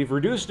 We've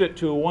reduced it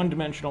to a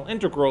one-dimensional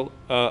integral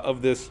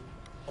of this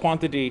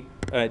quantity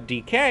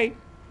dk.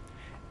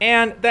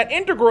 And that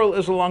integral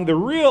is along the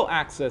real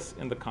axis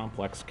in the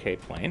complex k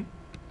plane.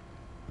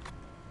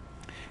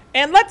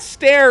 And let's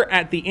stare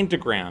at the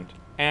integrand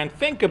and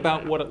think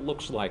about what it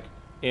looks like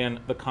in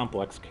the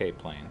complex k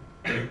plane.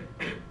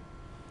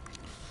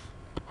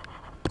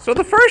 So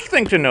the first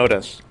thing to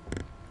notice,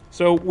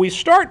 so we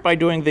start by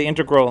doing the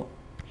integral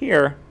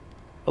here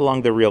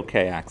along the real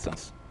k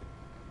axis.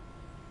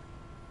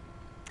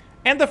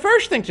 And the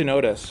first thing to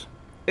notice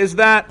is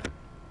that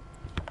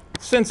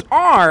since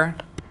r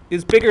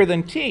is bigger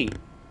than t,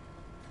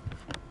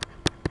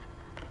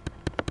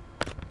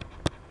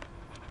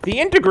 the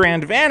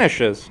integrand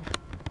vanishes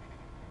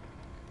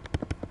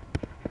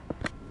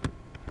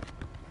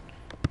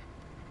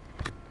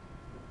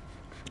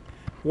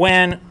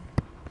when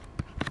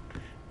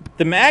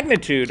the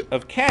magnitude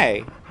of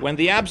k, when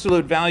the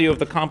absolute value of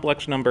the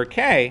complex number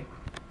k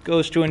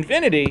goes to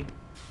infinity,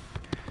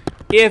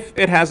 if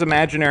it has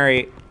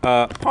imaginary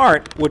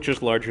part which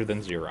is larger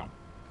than 0.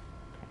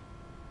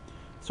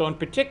 So in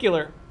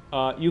particular,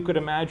 you could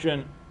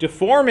imagine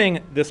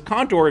deforming this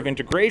contour of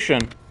integration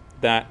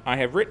that I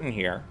have written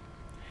here.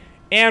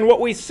 And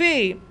what we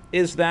see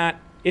is that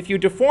if you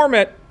deform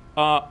it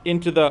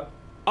into the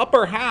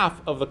upper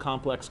half of the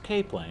complex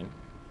k-plane,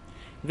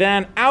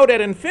 then out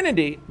at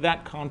infinity,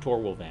 that contour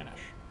will vanish,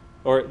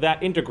 or that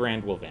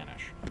integrand will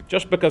vanish,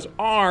 just because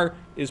r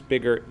is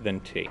bigger than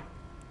t.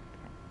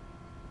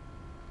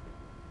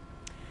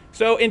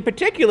 So in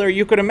particular,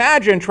 you could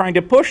imagine trying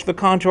to push the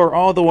contour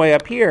all the way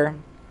up here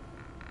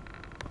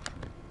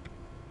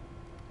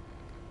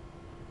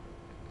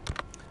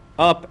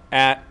up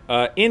at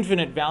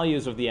infinite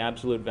values of the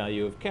absolute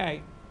value of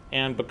k,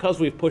 and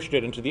because we've pushed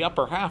it into the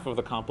upper half of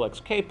the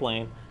complex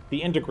k-plane, the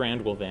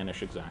integrand will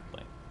vanish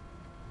exactly.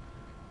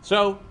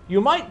 So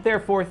you might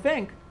therefore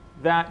think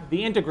that the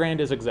integrand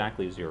is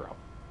exactly 0.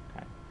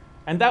 Okay?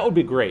 And that would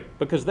be great,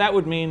 because that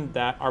would mean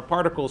that our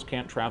particles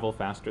can't travel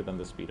faster than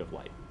the speed of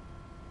light.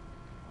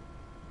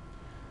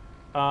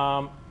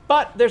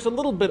 But there's a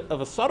little bit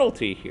of a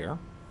subtlety here,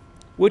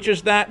 which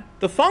is that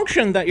the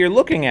function that you're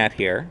looking at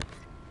here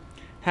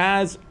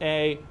has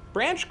a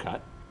branch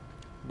cut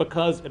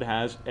because it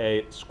has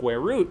a square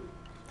root.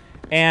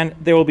 And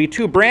there will be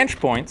two branch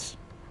points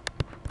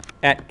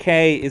at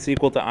k is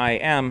equal to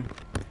im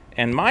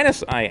and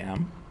minus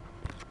im.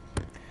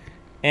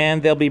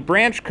 And there'll be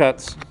branch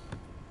cuts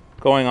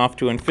going off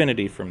to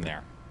infinity from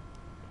there.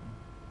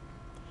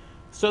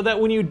 So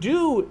that when you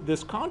do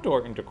this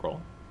contour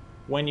integral,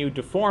 when you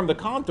deform the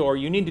contour,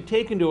 you need to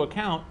take into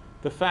account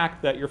the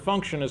fact that your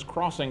function is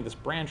crossing this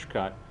branch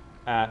cut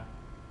at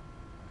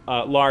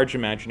large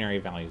imaginary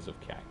values of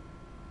k.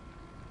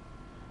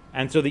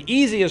 And so the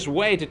easiest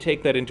way to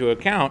take that into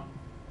account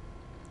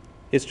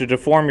is to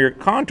deform your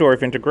contour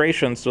of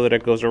integration so that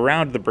it goes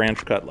around the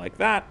branch cut like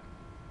that.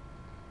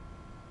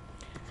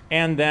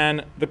 And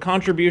then the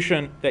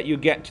contribution that you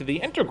get to the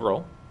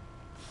integral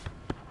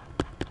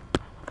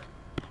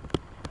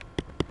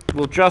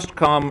will just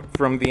come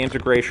from the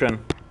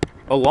integration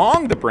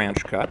along the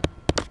branch cut.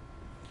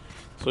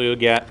 So you'll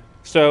get,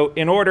 so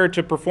in order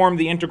to perform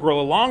the integral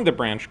along the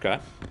branch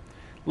cut,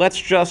 let's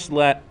just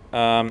let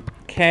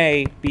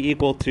k be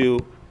equal to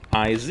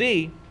iz,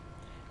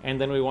 and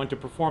then we want to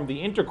perform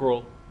the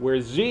integral where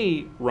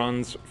z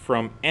runs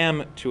from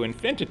m to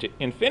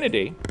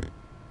infinity.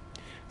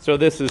 So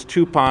this is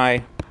 2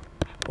 pi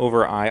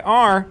over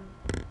ir.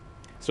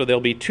 So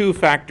there'll be two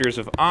factors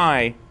of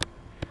I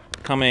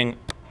coming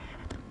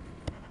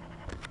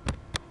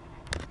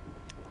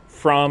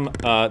from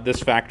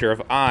this factor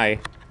of I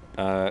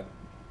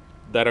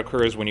that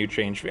occurs when you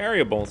change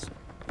variables.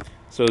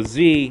 So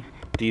z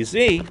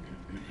dz.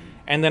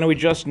 And then we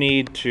just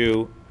need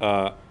to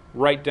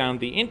write down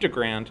the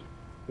integrand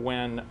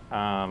when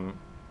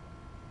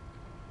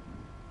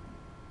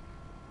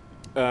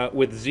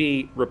with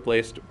z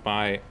replaced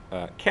by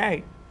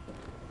k,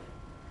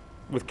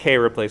 with k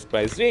replaced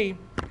by z.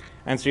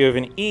 And so you have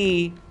an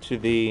e to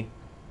the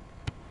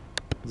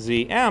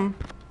zm,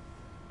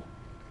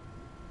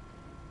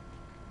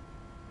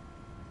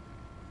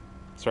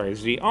 sorry,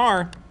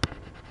 zr,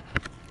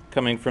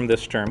 coming from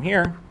this term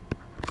here.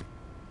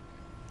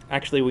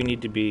 Actually, we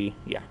need to be,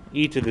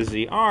 e to the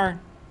zr.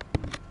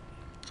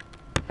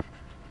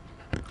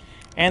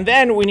 And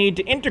then we need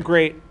to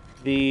integrate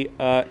the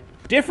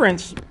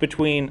difference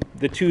between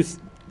the two.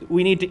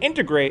 We need to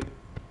integrate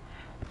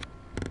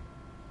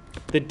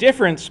the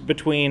difference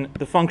between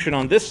the function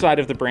on this side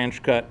of the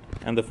branch cut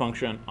and the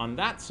function on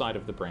that side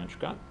of the branch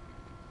cut.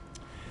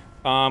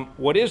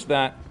 What is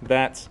that?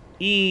 That's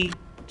e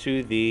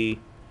to the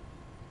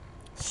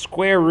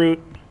square root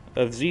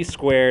of z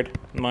squared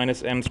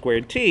minus m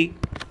squared t.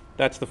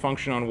 That's the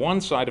function on one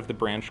side of the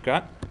branch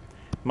cut,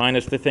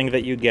 minus the thing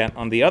that you get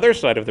on the other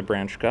side of the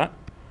branch cut,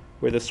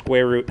 where the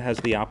square root has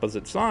the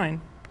opposite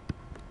sign.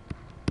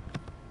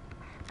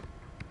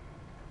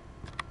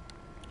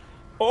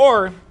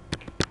 Or,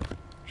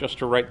 just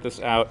to write this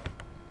out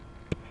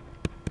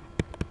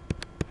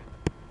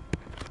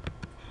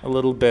a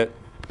little bit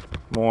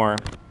more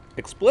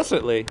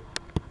explicitly,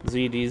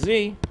 z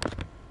dz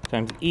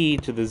times e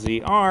to the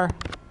zr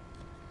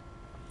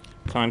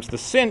times the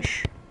sinh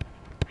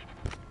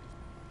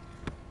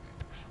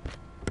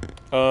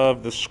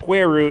of the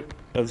square root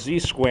of z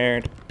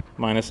squared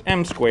minus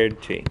m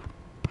squared t.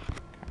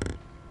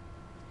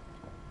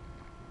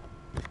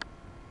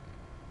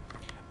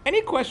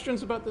 Any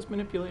questions about this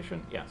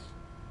manipulation? Yes.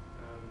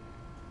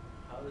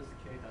 How does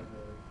k have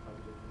a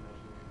positive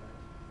imaginary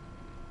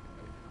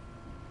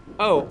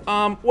value?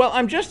 Oh, well,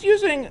 I'm just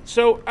using,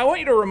 so I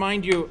want you to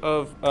remind you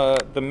of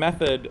the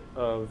method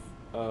of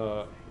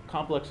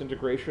complex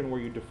integration where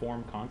you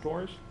deform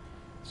contours.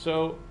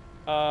 So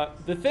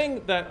the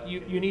thing that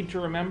you need to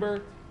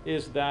remember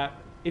is that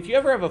if you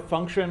ever have a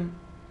function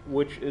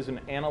which is an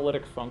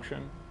analytic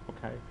function,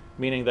 okay,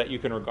 meaning that you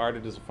can regard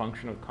it as a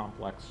function of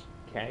complex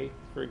k,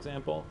 for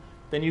example,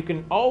 then you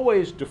can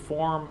always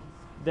deform,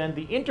 then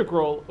the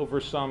integral over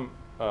some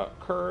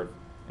curve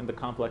in the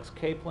complex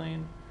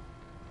k-plane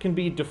can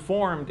be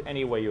deformed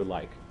any way you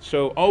like.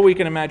 So all we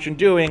can imagine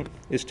doing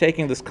is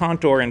taking this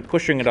contour and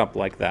pushing it up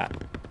like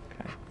that.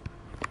 Okay.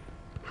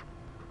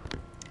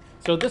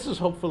 So this is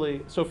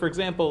hopefully, so for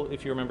example,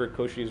 if you remember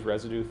Cauchy's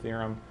residue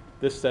theorem,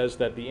 this says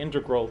that the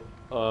integral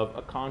of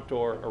a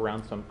contour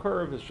around some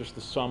curve is just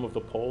the sum of the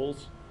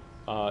poles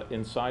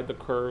inside the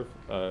curve,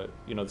 the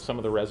sum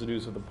of the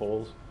residues of the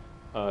poles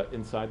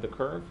inside the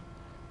curve.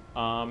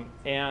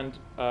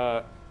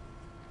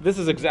 This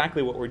is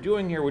exactly what we're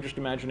doing here. We're just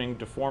imagining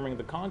deforming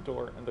the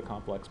contour in the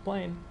complex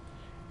plane.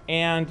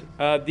 And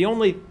the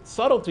only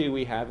subtlety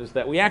we have is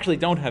that we actually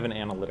don't have an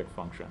analytic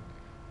function.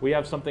 We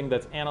have something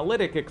that's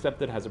analytic except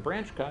that it has a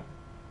branch cut.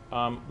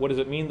 What does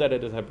it mean that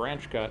it has a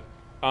branch cut?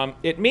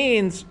 It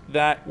means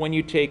that when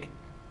you take,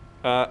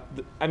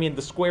 the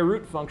square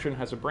root function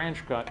has a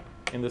branch cut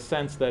in the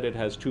sense that it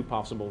has two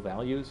possible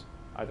values,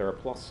 either a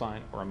plus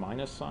sign or a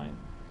minus sign.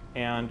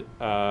 And,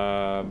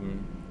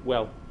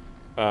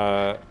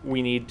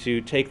 we need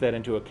to take that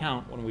into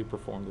account when we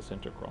perform this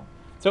integral.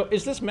 So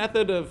is this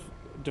method of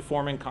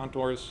deforming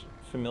contours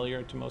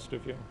familiar to most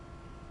of you?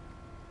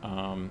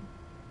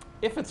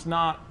 If it's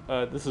not,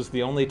 this is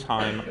the only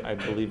time I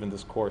believe in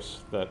this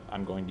course that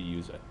I'm going to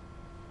use it.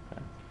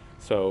 Okay?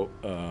 So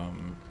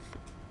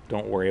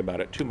don't worry about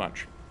it too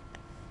much.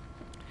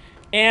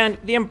 And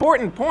the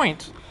important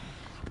point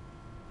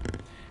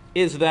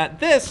is that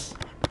this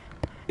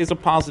is a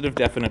positive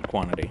definite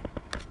quantity.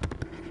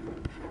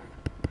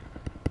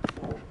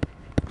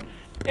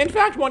 In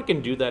fact, one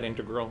can do that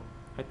integral.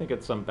 I think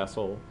it's some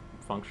Bessel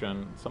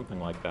function, something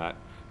like that.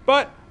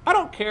 But I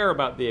don't care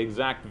about the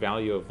exact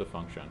value of the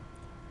function.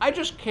 I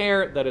just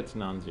care that it's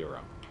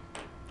non-zero.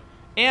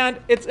 And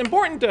it's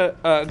important to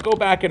go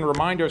back and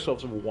remind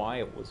ourselves of why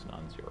it was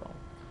non-zero.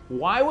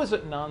 Why was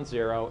it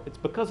non-zero? It's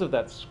because of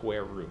that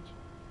square root.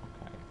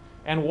 Okay.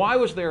 And why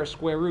was there a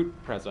square root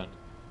present?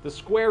 The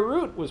square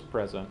root was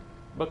present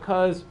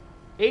because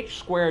h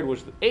squared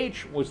was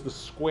the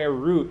square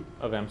root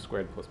of m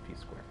squared plus p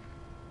squared.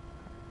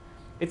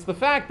 It's the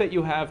fact that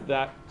you have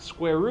that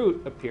square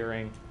root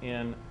appearing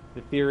in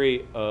the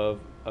theory of,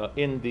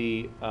 in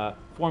the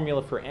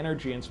formula for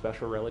energy and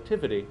special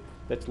relativity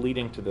that's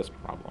leading to this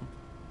problem.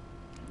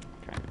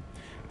 Okay.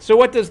 So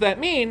what does that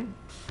mean?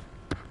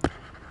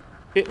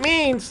 It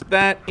means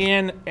that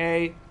in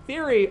a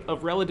theory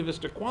of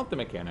relativistic quantum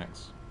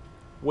mechanics,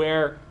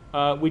 where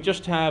we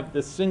just have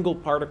this single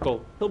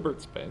particle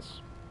Hilbert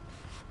space,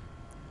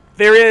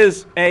 there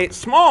is a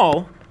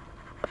small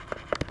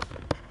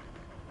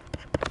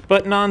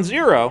but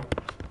non-zero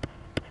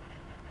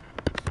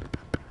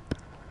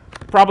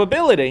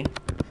probability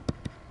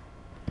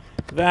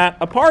that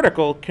a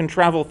particle can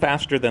travel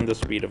faster than the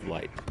speed of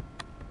light.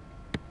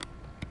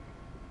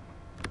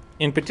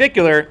 In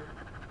particular,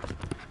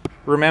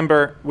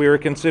 remember, we were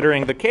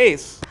considering the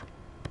case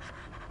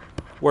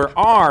where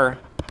r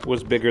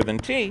was bigger than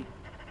t,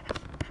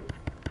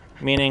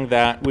 meaning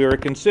that we were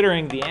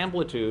considering the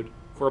amplitude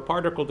for a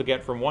particle to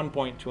get from one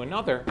point to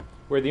another,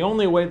 where the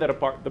only way that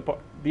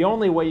the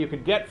only way you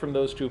could get from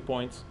those 2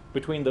 points,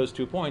 between those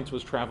 2 points,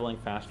 was traveling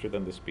faster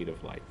than the speed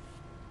of light.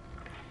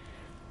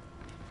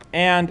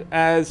 And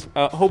as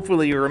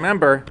hopefully you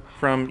remember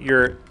from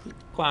your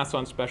class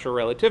on special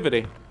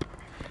relativity,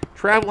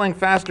 traveling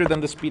faster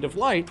than the speed of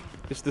light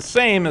is the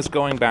same as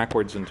going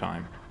backwards in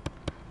time.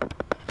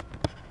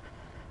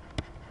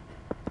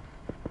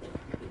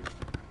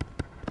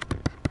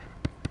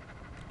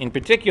 In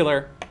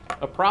particular,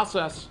 a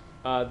process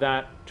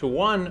that to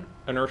one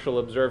inertial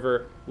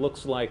observer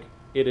looks like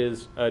it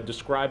is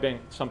describing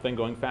something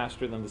going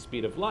faster than the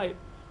speed of light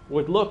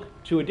would look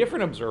to a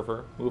different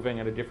observer moving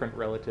at a different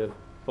relative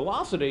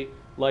velocity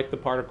like the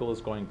particle is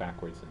going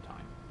backwards in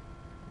time.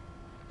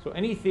 So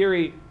any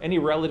theory, any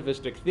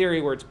relativistic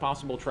theory where it's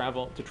possible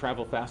to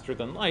travel faster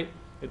than light,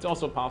 it's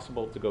also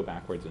possible to go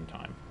backwards in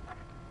time.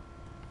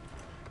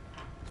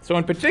 So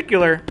in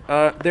particular,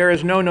 there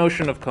is no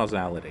notion of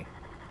causality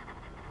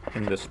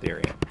in this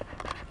theory.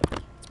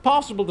 It's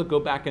possible to go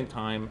back in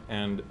time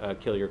and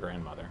kill your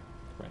grandmother.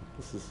 Right?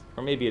 This is,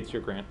 or maybe it's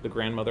your the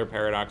grandmother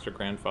paradox or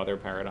grandfather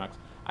paradox.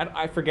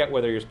 I forget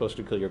whether you're supposed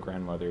to kill your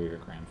grandmother or your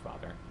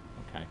grandfather.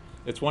 Okay,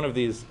 it's one of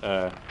these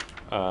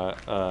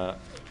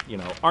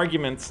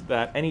arguments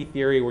that any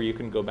theory where you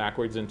can go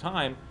backwards in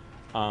time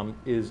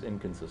is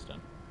inconsistent.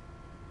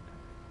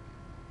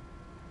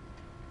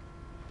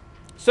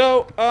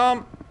 So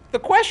the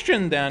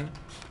question then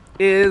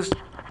is,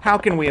 how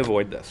can we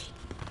avoid this?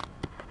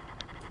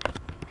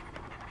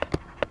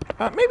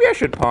 Maybe I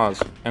should pause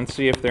and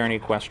see if there are any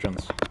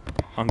questions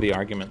on the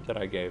argument that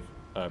I gave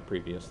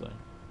previously.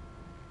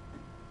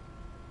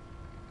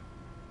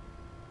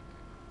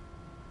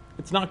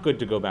 It's not good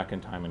to go back in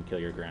time and kill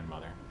your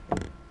grandmother.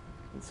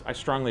 I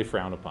strongly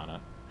frown upon it.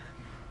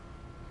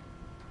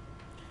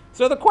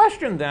 So the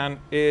question then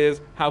is,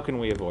 how can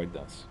we avoid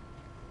this?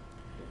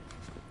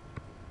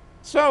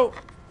 So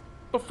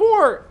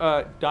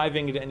before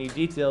diving into any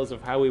details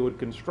of how we would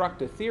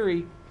construct a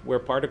theory where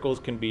particles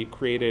can be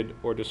created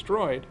or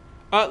destroyed,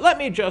 let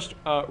me just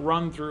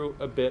run through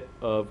a bit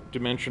of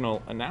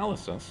dimensional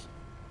analysis.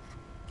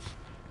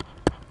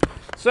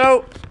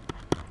 So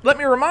let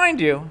me remind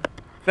you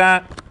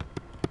that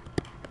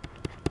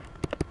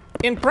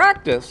in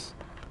practice,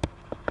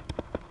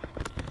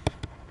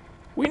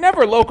 we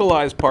never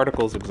localize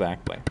particles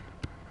exactly.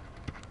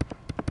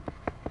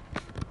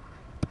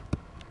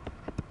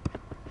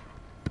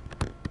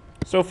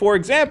 So for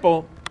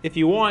example, if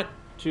you want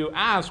to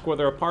ask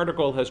whether a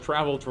particle has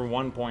traveled from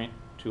one point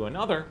to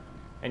another,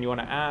 and you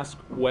want to ask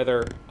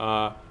whether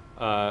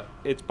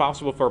it's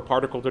possible for a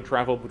particle to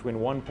travel between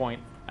one point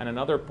and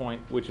another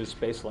point, which is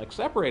space-like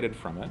separated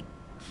from it,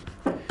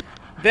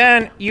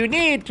 then you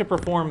need to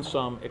perform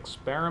some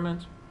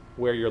experiment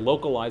where you're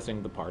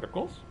localizing the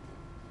particles.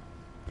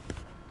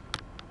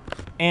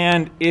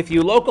 And if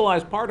you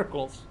localize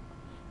particles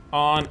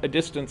on a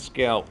distance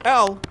scale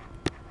L,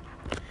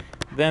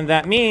 then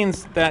that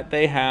means that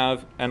they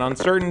have an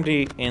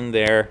uncertainty in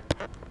their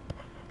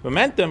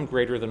momentum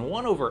greater than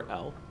 1 over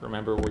L.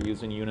 Remember, we're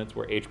using units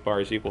where h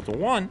bar is equal to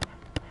 1.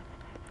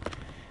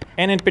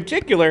 And in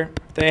particular,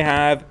 they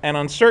have an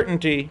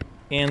uncertainty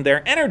in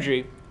their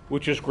energy,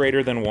 which is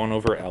greater than 1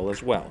 over L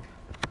as well.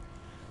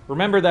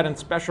 Remember that in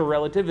special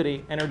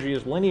relativity, energy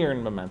is linear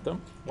in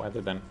momentum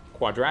rather than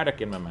quadratic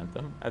in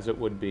momentum, as it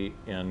would be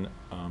in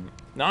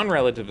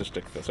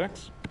non-relativistic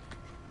physics.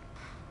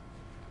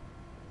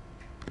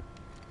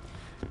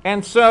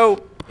 And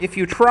so if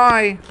you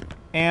try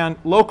and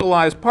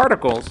localize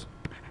particles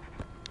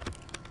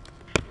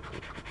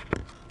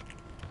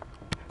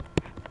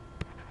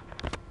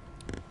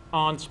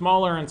on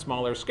smaller and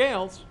smaller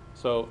scales,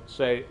 so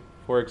say,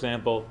 for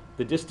example,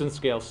 the distance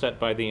scale set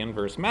by the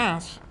inverse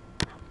mass,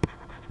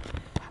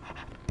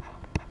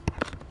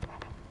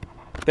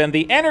 then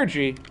the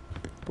energy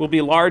will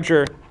be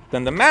larger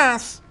than the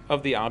mass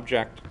of the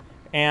object,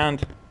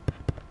 and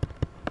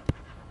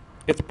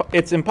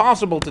it's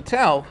impossible to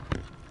tell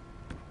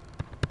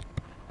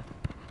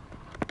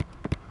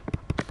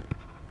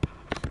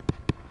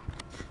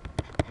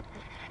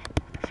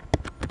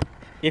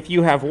if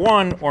you have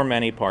one or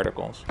many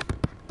particles.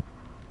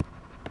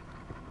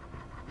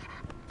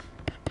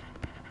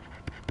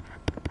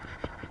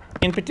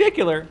 In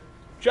particular,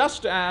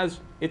 just as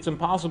it's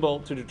impossible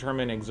to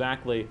determine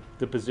exactly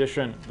the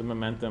position, the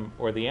momentum,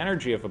 or the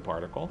energy of a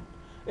particle,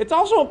 it's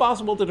also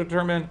impossible to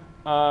determine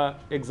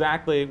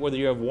exactly whether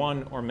you have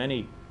one or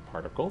many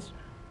particles.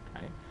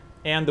 Okay?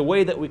 And the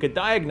way that we could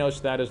diagnose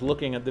that is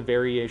looking at the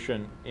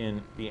variation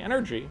in the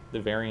energy,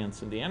 the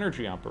variance in the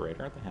energy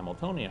operator, the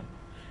Hamiltonian.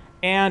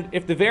 And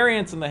if the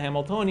variance in the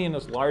Hamiltonian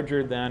is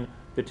larger than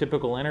the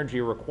typical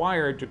energy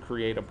required to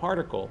create a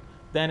particle,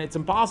 then it's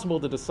impossible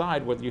to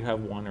decide whether you have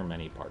one or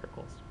many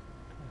particles.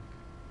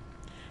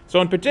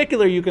 So in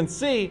particular, you can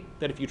see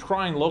that if you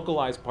try and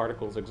localize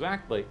particles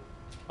exactly,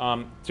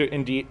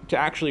 to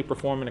actually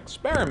perform an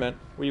experiment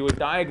where you would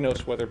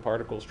diagnose whether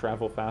particles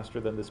travel faster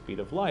than the speed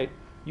of light,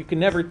 you can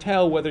never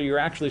tell whether you're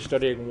actually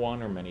studying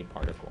one or many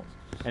particles.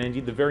 And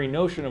indeed, the very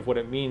notion of what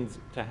it means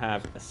to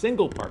have a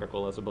single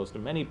particle as opposed to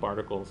many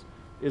particles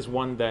is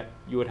one that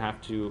you would have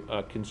to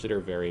consider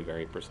very,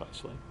 very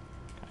precisely.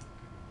 Okay.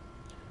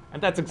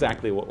 And that's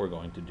exactly what we're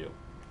going to do.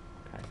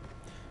 Okay.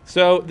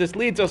 So this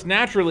leads us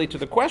naturally to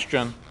the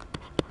question,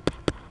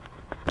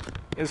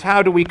 is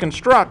how do we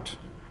construct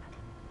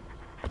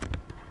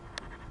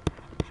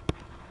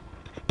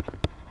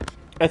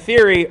a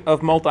theory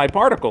of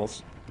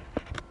multiparticles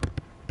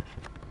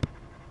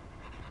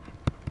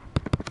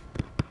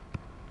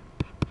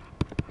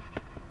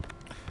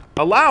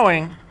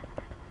allowing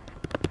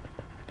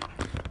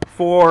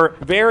for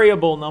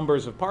variable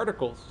numbers of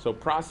particles, so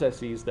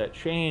processes that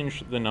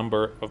change the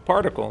number of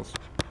particles,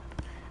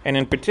 and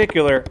in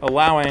particular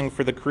allowing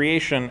for the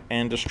creation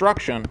and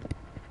destruction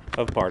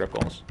of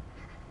particles.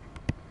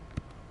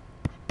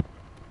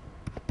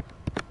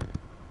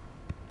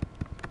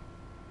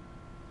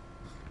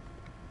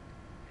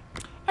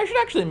 I should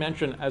actually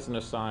mention as an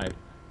aside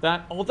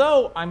that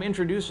although I'm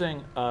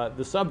introducing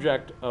the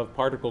subject of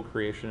particle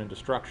creation and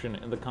destruction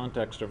in the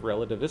context of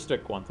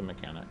relativistic quantum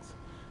mechanics,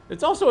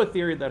 it's also a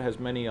theory that has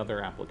many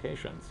other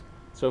applications.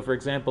 So for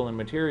example, in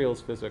materials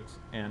physics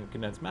and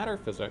condensed matter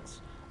physics,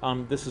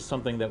 this is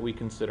something that we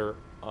consider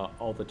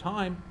all the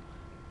time.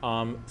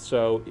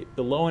 So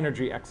the low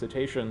energy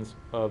excitations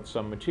of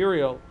some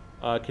material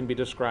can be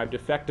described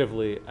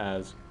effectively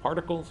as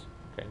particles.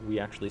 Okay, we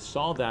actually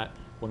saw that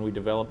when we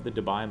developed the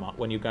Debye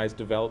when you guys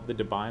developed the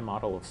Debye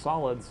model of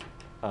solids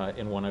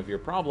in one of your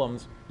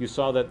problems, you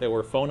saw that there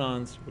were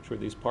phonons, which were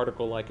these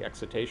particle-like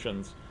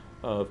excitations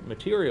of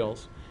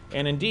materials.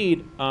 And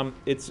indeed,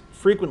 it's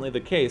frequently the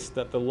case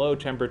that the low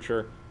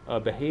temperature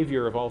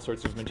behavior of all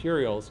sorts of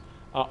materials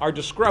are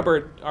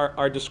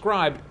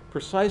described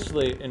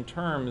precisely in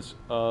terms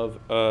of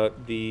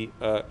the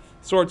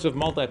sorts of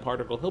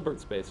multi-particle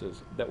Hilbert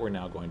spaces that we're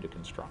now going to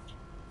construct.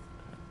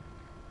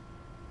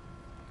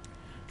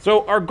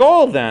 So our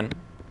goal then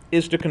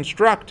is to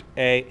construct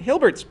a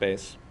Hilbert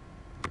space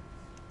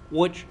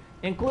which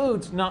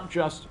includes not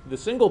just the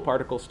single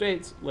particle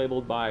states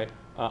labeled by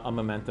a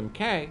momentum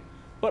k,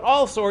 but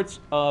all sorts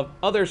of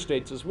other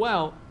states as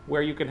well,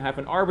 where you can have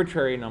an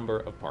arbitrary number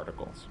of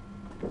particles.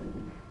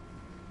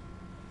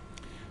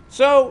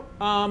 So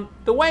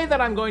the way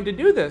that I'm going to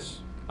do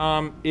this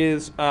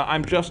is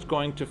I'm just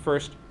going to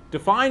first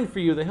define for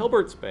you the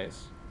Hilbert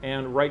space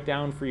and write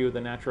down for you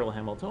the natural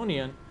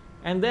Hamiltonian,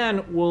 and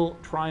then we'll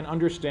try and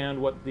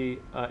understand what the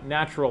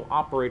natural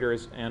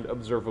operators and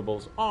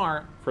observables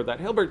are for that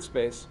Hilbert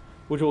space,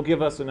 which will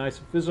give us a nice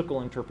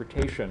physical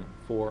interpretation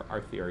for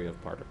our theory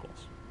of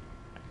particles.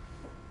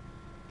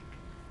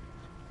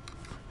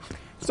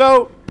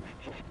 So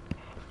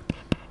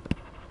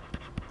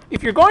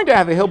if you're going to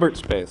have a Hilbert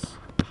space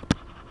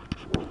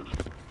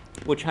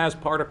which has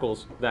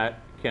particles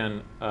that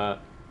can,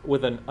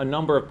 with a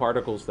number of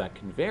particles that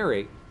can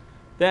vary,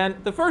 then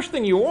the first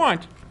thing you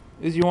want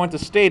is you want a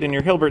state in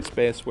your Hilbert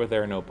space where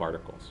there are no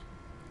particles.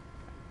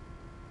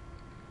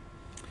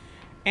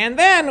 And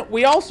then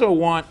we also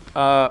want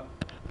a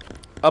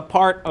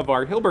part of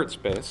our Hilbert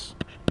space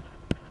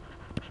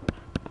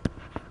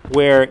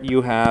where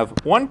you have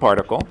one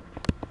particle.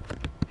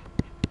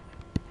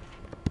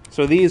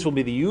 So these will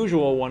be the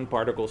usual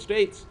one-particle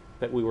states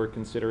that we were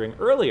considering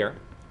earlier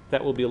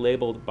that will be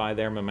labeled by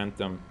their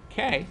momentum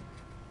k.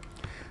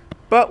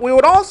 But we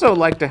would also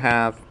like to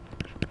have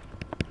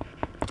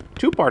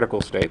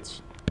two-particle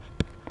states,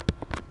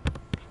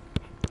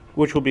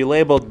 which will be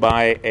labeled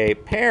by a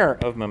pair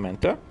of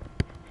momenta,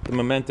 the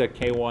momenta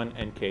k1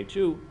 and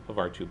k2 of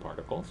our two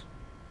particles.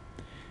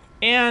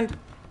 And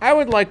I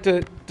would like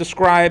to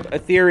describe a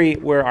theory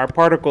where our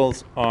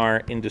particles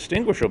are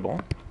indistinguishable,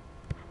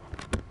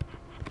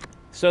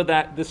 so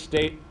that this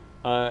state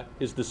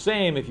is the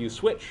same if you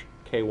switch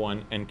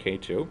k1 and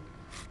k2,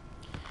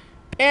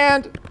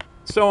 and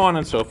so on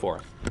and so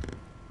forth.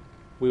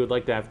 We would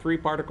like to have three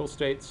particle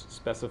states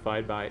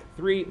specified by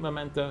three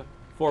momenta,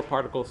 four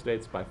particle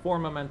states by four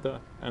momenta,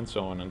 and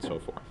so on and so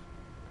forth.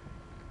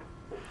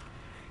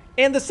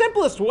 And the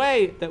simplest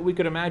way that we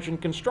could imagine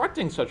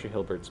constructing such a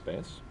Hilbert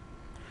space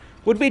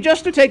would be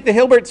just to take the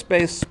Hilbert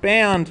space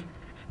spanned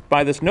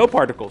by this no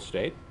particle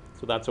state.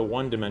 So that's a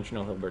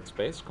one-dimensional Hilbert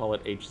space. Call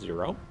it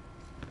H0.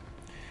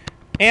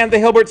 And the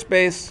Hilbert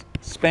space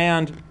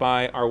spanned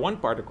by our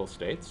one-particle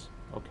states.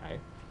 OK.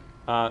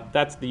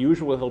 That's the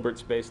usual Hilbert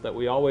space that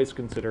we always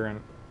consider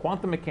in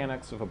quantum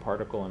mechanics of a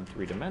particle in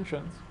 3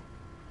 dimensions.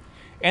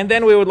 And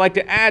then we would like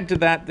to add to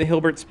that the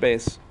Hilbert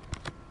space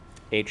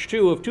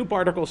H2 of two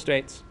particle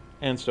states,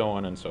 and so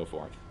on and so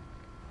forth.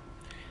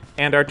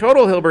 And our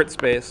total Hilbert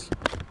space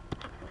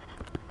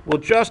will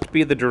just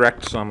be the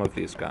direct sum of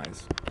these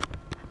guys.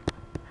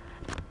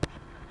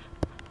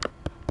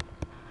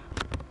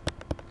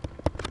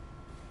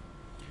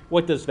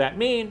 What does that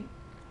mean?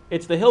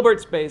 It's the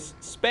Hilbert space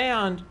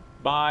spanned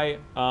by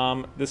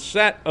the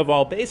set of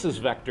all basis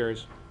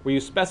vectors, where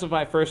you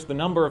specify first the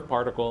number of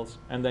particles,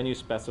 and then you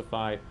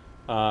specify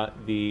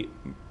the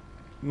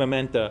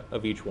momenta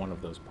of each one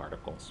of those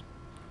particles.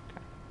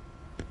 Okay.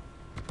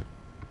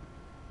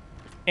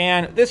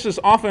 And this is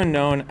often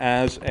known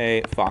as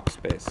a Fock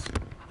space.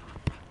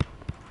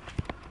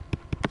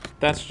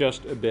 That's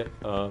just a bit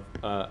of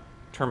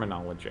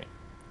terminology.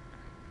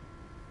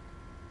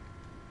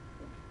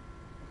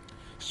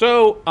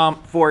 So,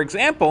 for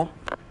example,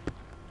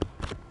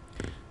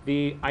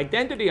 the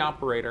identity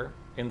operator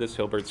in this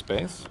Hilbert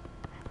space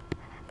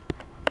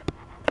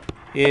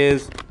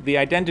is the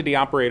identity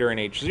operator in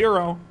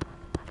H0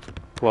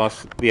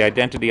 plus the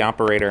identity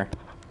operator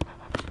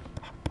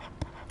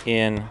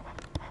in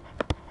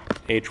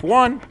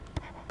H1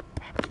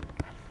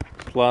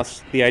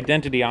 plus the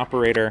identity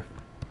operator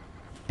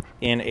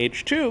in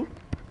H2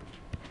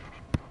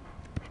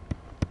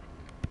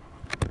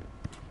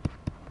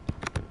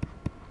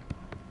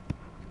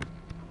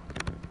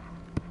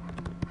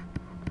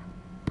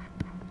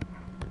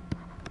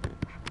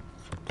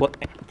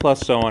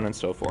 plus so on and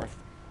so forth.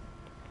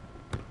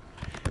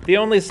 The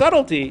only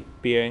subtlety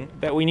being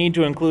that we need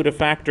to include a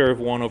factor of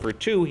 1 over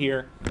 2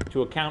 here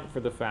to account for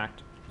the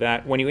fact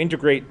that when you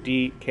integrate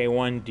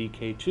dk1,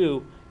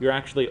 dk2, you're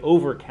actually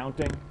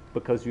over-counting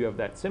because you have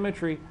that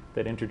symmetry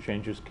that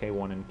interchanges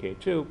k1 and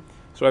k2.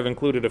 So I've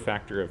included a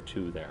factor of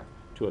 2 there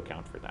to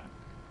account for that.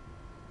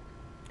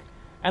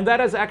 And that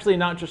is actually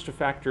not just a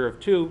factor of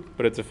 2,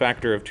 but it's a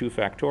factor of 2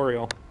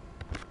 factorial,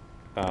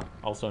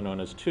 also known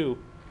as 2.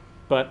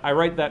 But I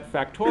write that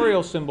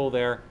factorial symbol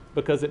there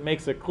because it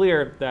makes it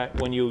clear that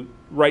when you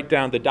write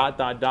down the dot,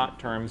 dot, dot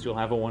terms, you'll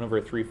have a 1 over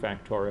 3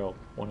 factorial,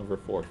 1 over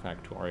 4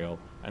 factorial,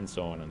 and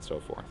so on and so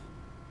forth.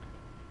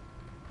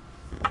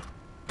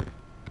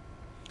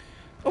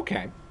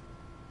 OK.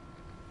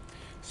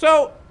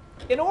 So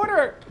in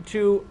order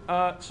to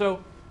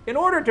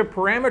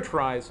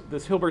parameterize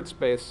this Hilbert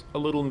space a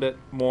little bit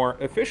more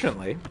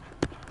efficiently,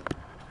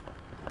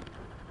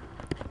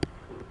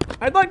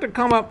 I'd like to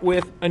come up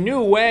with a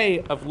new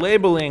way of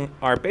labeling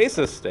our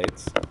basis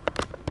states.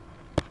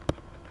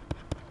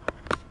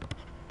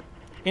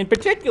 In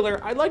particular,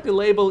 I'd like to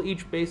label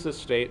each basis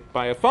state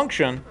by a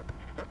function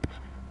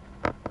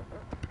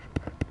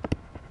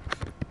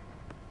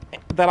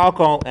that I'll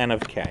call n of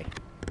k.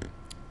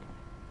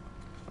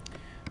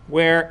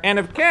 where n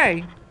of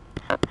k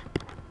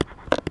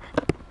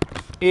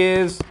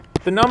is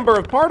the number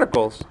of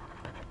particles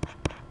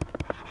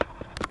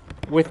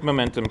with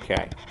momentum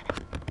k.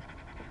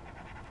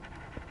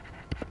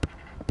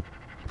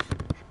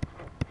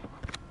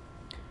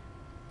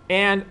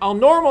 And I'll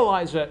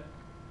normalize it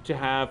to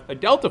have a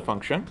delta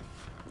function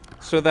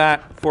so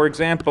that, for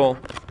example,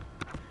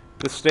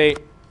 the state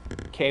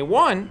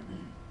k1,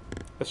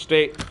 the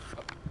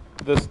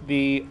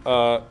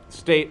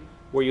state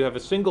where you have a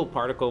single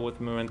particle with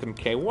momentum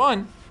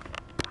k1,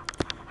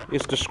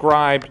 is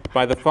described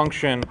by the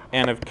function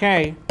n of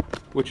k,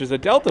 which is a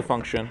delta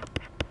function,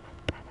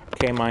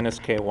 k minus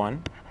k1.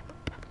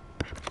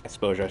 I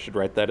suppose I should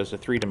write that as a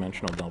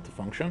three-dimensional delta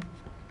function.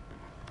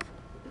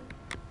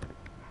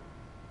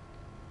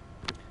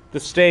 The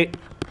state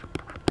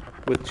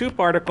with two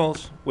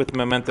particles with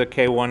momenta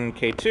k1 and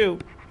k2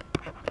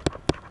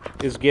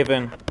 is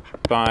given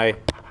by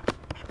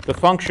the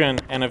function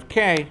n of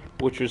k,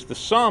 which is the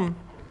sum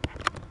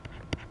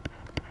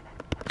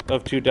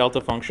of two delta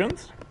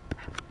functions.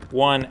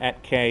 One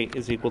at k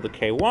is equal to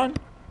k1,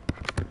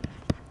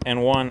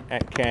 and one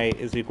at k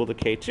is equal to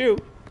k2,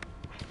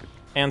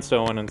 and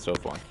so on and so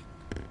forth.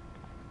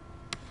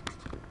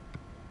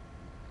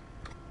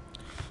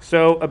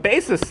 So a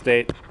basis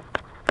state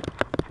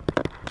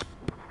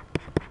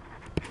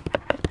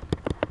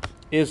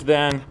is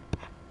then,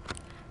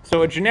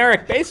 so a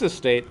generic basis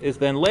state is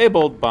then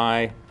labeled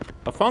by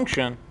a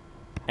function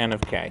n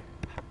of k.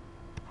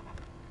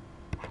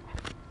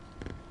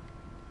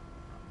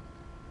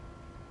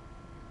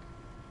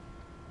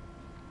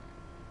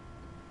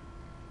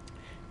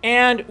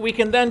 And we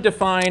can then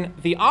define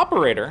the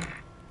operator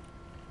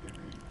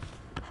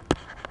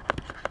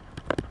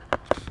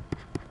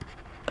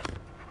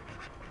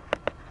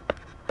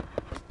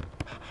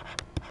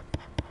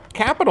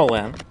capital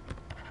N,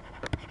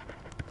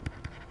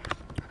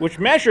 which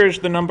measures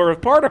the number of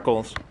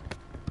particles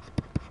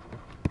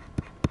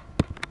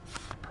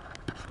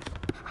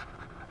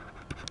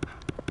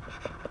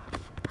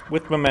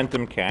with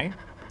momentum k,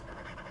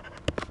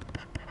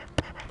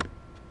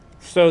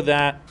 so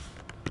that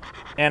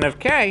n of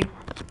k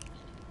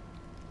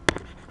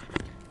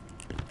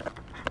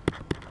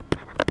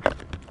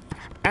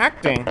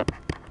acting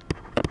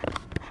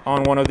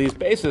on one of these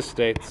basis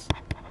states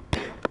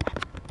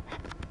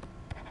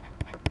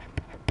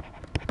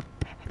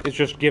is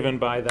just given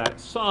by that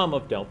sum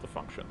of delta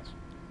functions.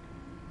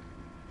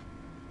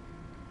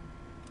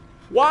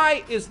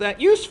 Why is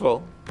that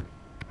useful?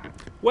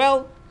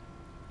 Well,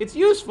 it's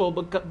useful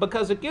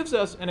because it gives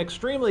us an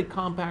extremely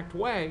compact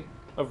way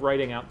of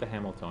writing out the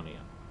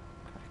Hamiltonian.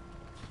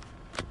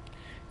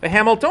 The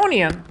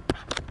Hamiltonian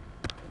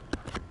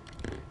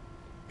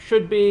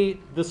should be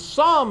the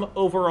sum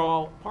over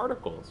all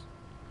particles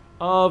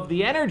of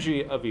the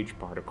energy of each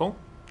particle,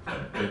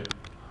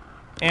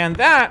 and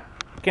that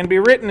can be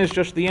written as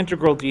just the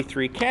integral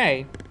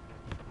d3k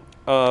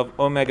of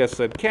omega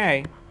sub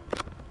k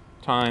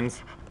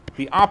times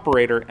the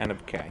operator n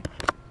of k,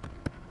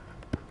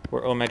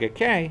 where omega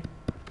k,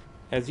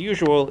 as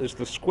usual, is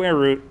the square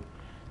root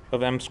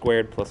of m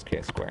squared plus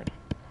k squared.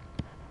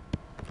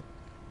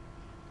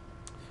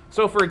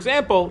 So for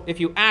example,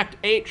 if you act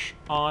h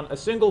on a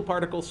single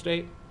particle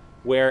state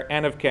where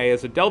n of k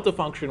is a delta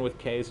function with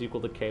k is equal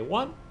to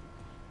k1,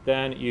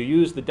 then you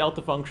use the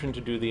delta function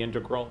to do the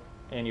integral,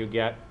 and you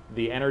get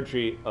the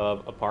energy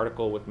of a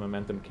particle with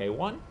momentum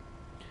k1.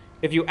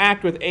 If you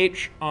act with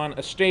h on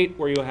a state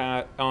where you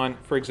have,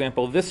 for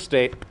example, this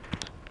state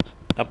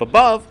up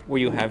above,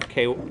 where you have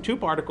two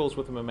particles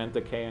with a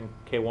momenta k and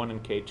k1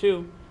 and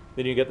k2,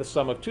 then you get the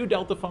sum of two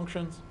delta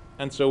functions.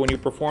 And so when you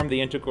perform the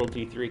integral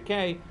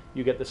d3k,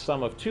 you get the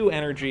sum of two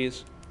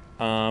energies,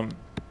 one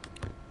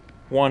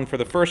for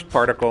the first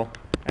particle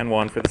and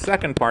one for the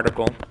second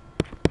particle.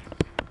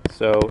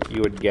 So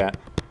you would get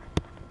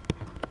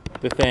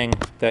the thing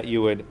that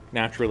you would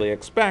naturally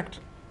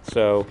expect.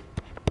 So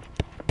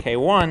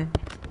k1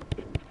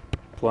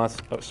 plus,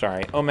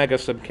 omega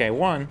sub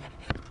k1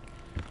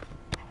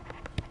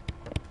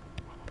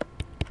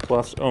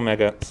 plus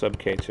omega sub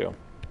k2.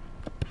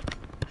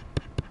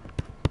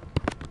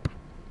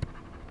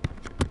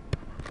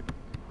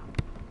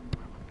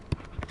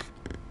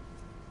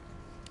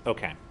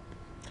 Okay.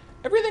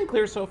 Everything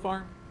clear so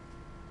far?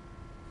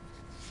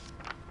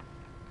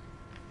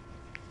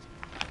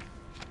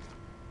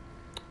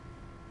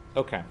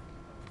 Okay.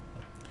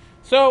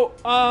 So,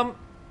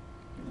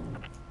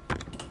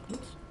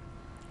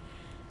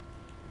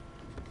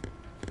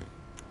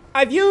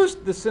 I've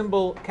used the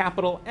symbol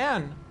capital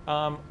N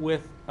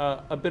with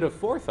a bit of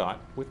forethought,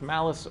 with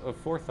malice of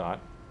forethought,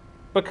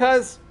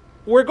 because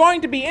we're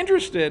going to be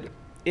interested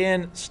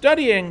in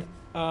studying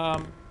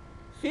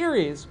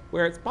theories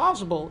where it's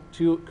possible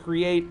to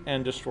create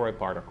and destroy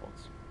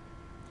particles.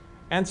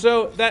 And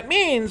so that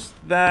means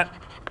that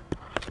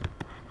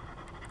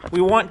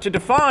we want to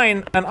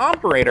define an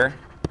operator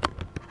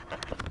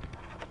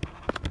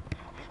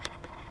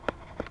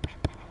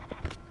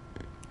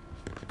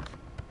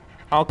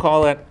I'll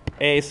call it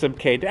A sub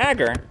k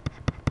dagger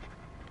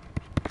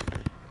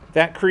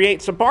that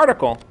creates a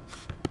particle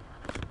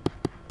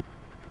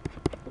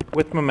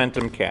with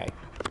momentum k.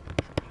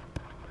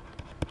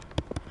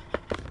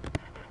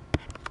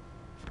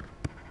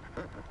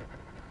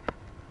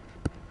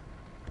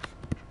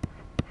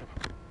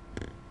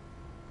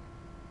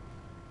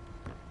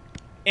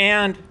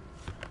 And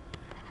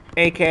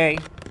AK,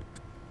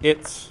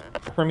 its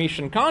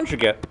Hermitian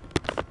conjugate,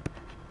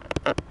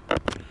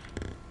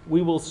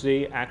 we will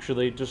see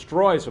actually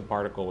destroys a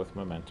particle with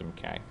momentum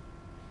k.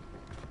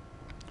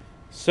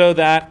 So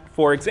that,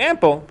 for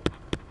example,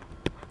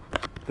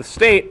 the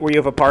state where you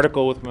have a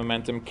particle with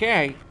momentum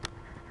k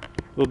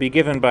will be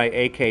given by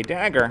AK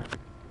dagger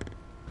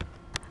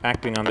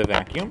acting on the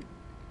vacuum.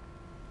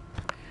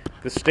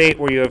 The state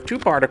where you have two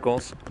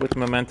particles with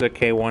momenta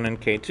k1 and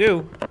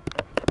k2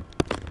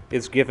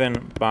 is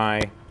given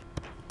by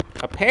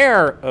a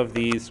pair of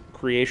these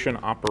creation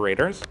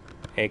operators,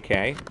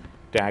 AK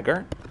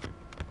dagger,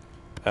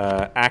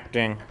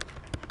 acting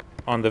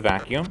on the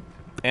vacuum,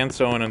 and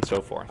so on and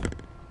so forth.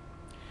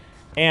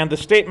 And the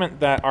statement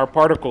that our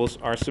particles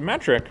are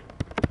symmetric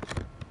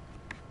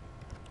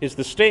is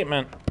the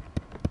statement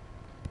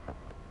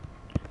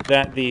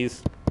that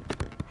these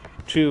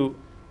two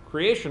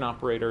creation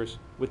operators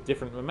with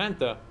different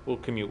momenta will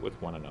commute with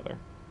one another.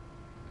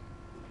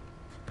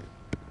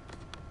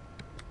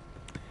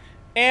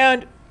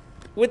 And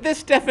with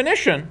this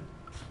definition,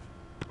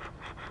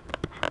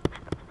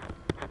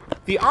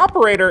 the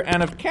operator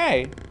n of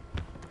k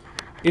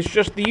is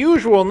just the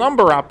usual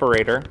number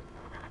operator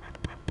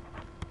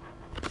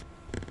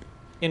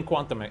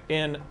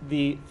in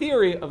the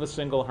theory of a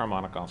single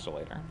harmonic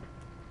oscillator.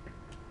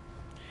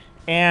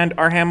 And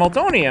our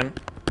Hamiltonian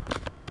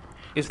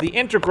is the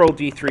integral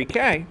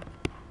d3k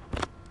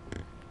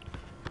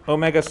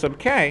omega sub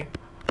k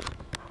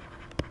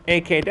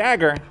ak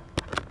dagger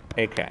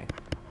ak.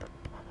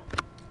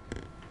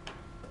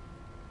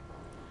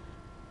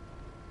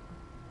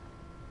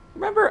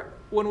 Remember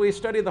when we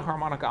studied the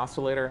harmonic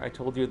oscillator, I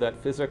told you that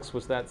physics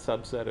was that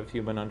subset of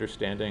human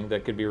understanding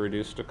that could be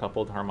reduced to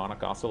coupled harmonic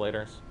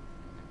oscillators?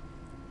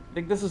 I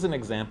think this is an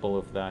example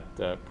of that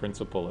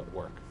principle at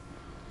work.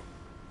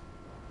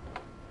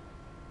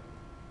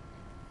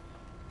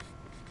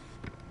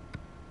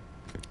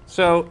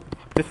 So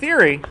the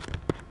theory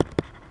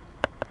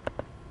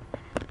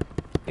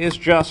is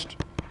just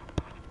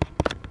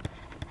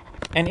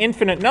an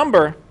infinite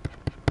number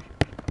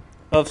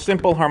of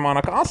simple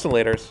harmonic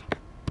oscillators,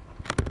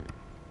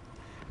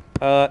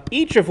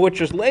 each of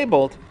which is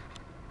labeled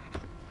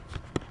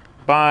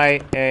by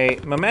a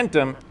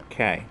momentum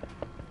k.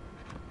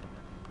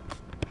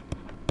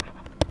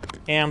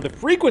 And the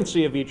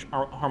frequency of each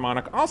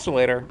harmonic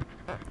oscillator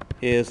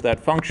is that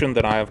function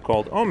that I have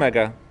called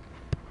omega,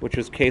 which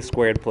is k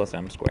squared plus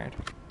m squared.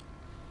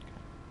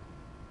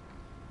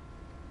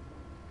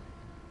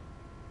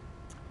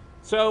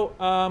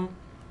 So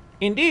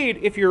indeed,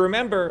 if you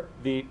remember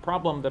the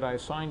problem that I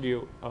assigned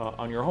you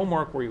on your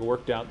homework where you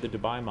worked out the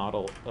Debye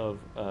model of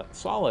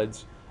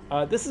solids,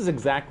 this is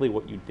exactly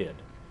what you did.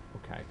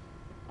 Okay.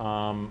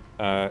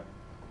 I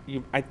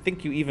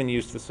think you even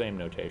used the same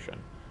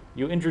notation.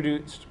 You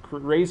introduced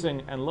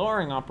raising and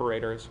lowering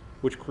operators,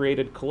 which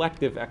created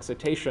collective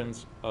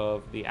excitations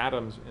of the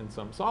atoms in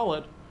some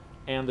solid,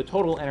 and the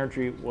total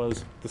energy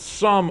was the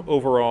sum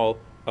overall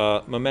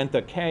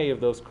momenta k of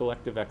those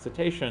collective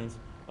excitations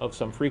of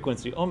some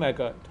frequency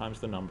omega times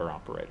the number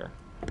operator.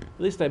 At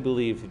least I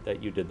believe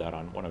that you did that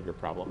on one of your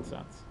problem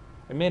sets.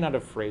 I may not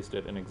have phrased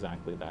it in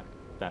exactly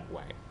that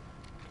way.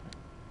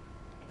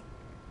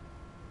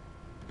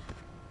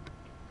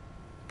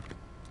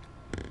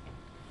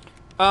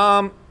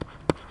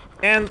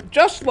 And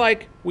just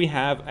like we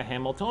have a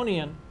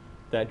Hamiltonian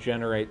that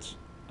generates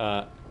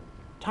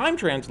time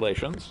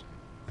translations,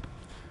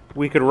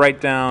 we could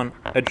write down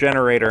a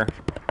generator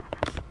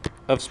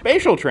of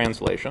spatial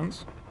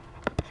translations,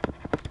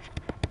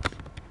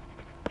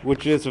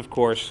 which is, of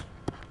course,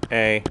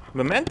 a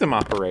momentum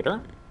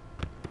operator.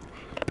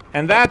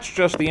 And that's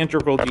just the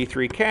integral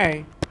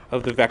d3k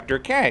of the vector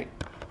k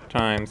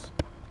times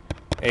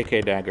ak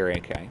dagger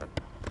ak.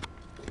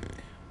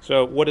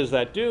 So what does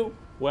that do?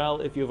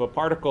 Well, if you have a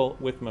particle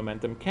with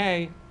momentum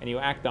k and you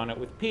act on it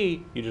with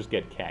p, you just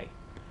get k.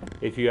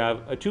 If you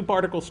have a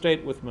two-particle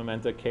state with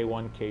momenta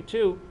k1,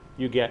 k2,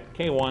 you get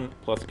k1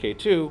 plus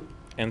k2,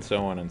 and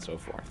so on and so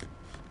forth.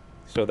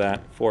 So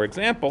that, for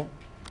example,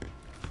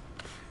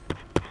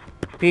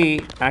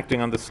 p acting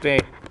on the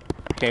state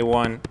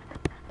k1,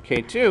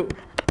 k2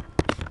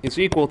 is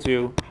equal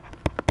to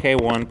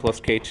k1 plus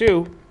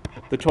k2,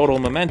 the total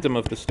momentum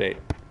of the state,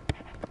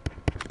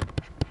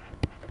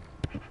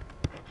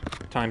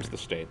 times the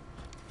state,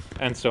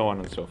 and so on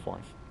and so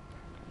forth.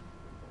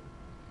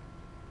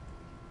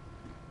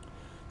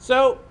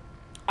 So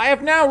I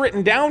have now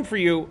written down for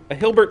you a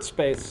Hilbert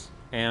space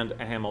and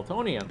a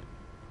Hamiltonian.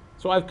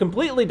 So I've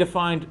completely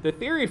defined the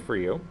theory for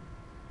you.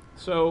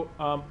 So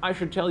I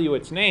should tell you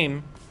its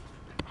name.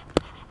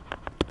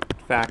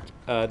 In fact,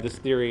 this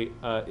theory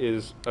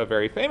is a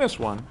very famous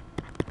one.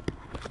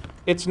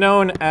 It's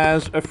known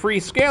as a free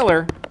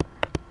scalar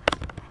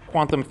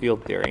quantum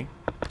field theory.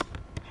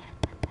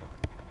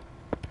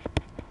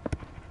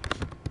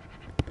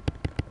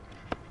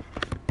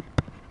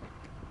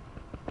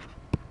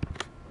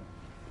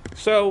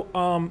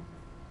 So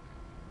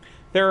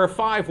there are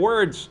 5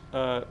 words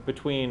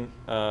between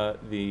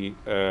the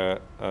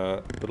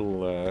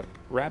little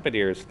rabbit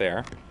ears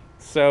there.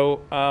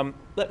 So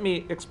let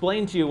me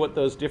explain to you what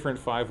those different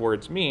 5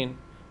 words mean.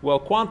 Well,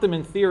 quantum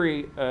in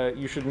theory,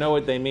 you should know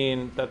what they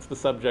mean. That's the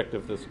subject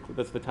of this.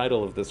 That's the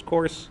title of this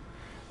course.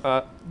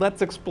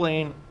 Let's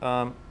explain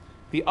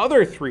the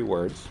other 3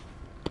 words.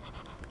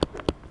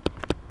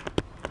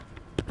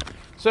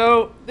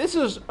 So this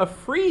is a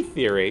free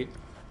theory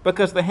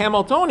because the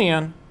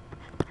Hamiltonian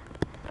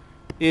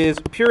is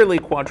purely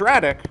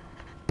quadratic.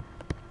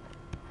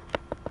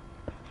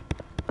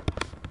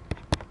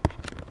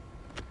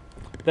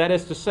 That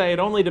is to say, it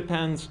only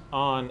depends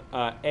on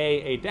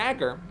a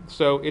dagger.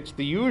 So it's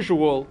the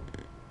usual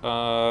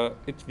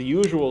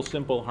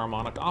simple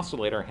harmonic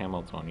oscillator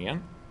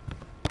Hamiltonian.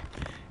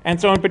 And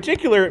so in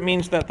particular, it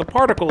means that the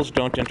particles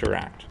don't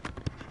interact.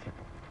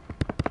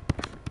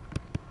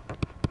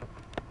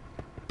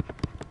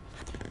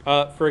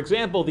 For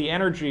example, the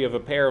energy of a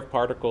pair of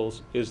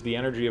particles is the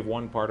energy of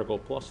one particle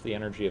plus the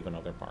energy of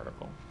another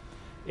particle.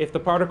 If the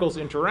particles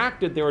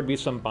interacted, there would be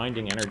some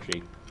binding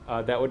energy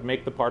that would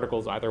make the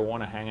particles either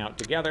want to hang out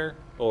together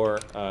or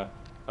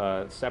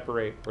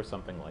separate or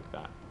something like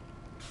that.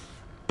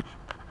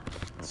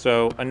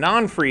 So a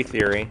non-free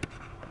theory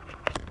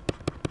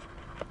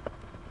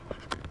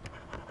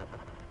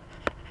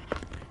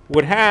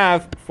would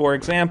have, for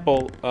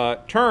example,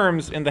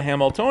 terms in the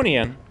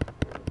Hamiltonian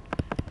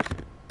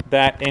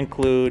that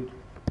include,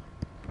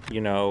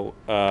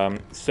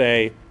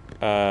 say,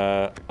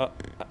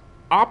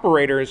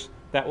 operators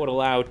that would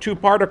allow 2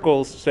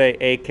 particles, say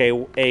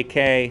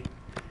AK,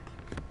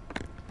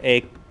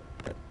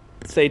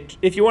 say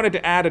if you wanted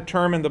to add a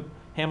term in the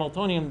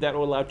Hamiltonian that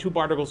would allow 2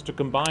 particles to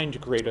combine to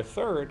create a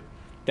third,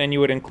 then you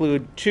would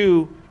include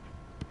 2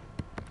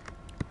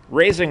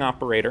 raising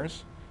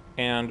operators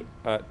and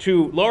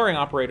 2 lowering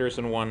operators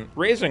and 1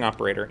 raising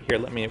operator. Here,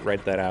 let me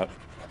write that out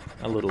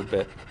a little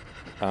bit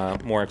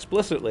more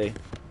explicitly.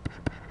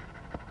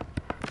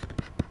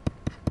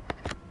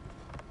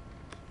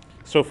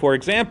 So for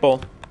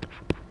example,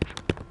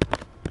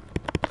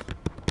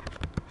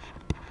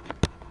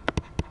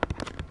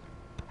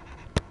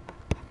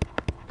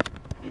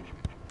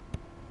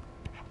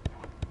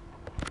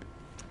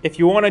 if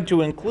you wanted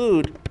to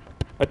include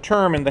a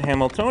term in the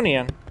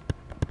Hamiltonian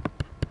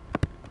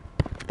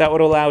that would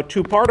allow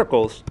 2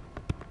 particles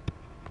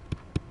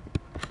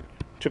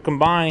to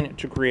combine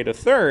to create a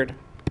third,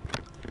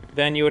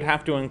 then you would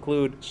have to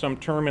include some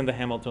term in the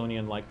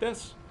Hamiltonian like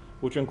this,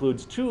 which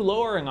includes 2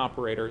 lowering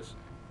operators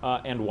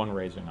and 1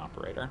 raising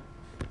operator.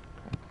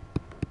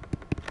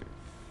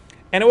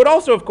 And it would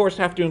also, of course,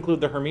 have to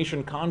include the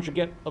Hermitian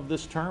conjugate of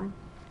this term,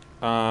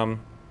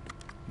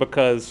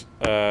 because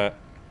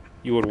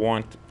you would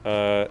want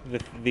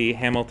the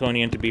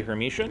Hamiltonian to be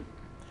Hermitian.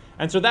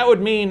 And so that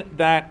would mean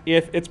that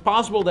if it's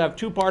possible to have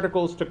 2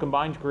 particles to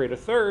combine to create a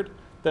third,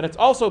 then it's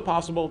also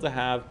possible to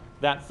have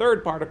that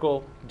third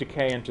particle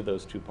decay into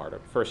those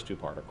first 2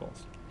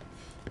 particles.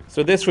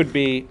 So this would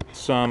be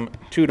some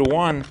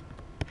 2-to-1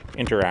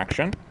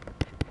 interaction.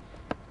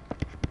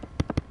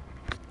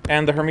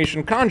 And the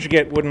Hermitian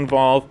conjugate would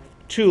involve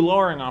 2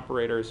 lowering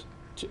operators,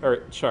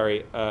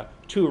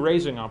 2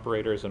 raising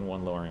operators and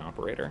 1 lowering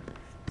operator.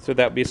 So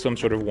that would be some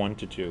sort of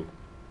 1-to-2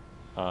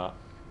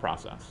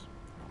 process.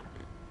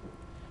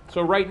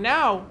 So right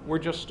now, we're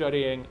just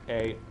studying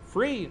a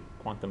free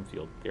quantum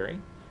field theory,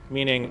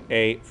 meaning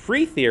a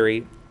free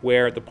theory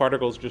where the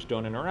particles just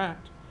don't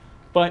interact.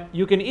 But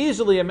you can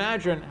easily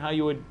imagine how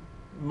you would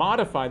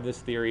modify this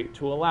theory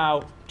to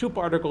allow 2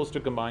 particles to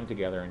combine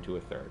together into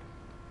a third.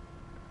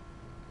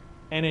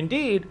 And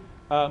indeed,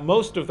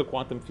 most of the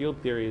quantum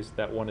field theories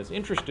that one is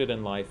interested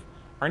in life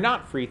are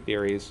not free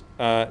theories.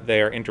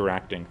 They are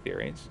interacting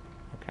theories.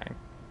 Okay.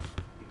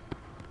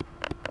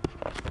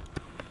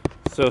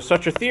 So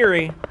such a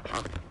theory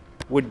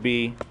would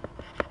be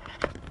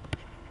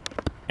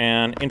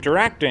an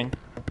interacting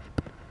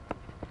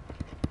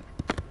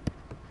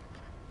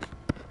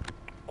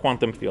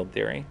quantum field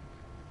theory.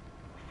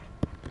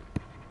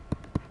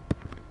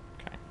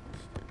 Okay.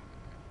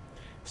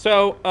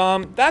 So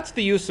that's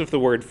the use of the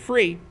word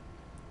free.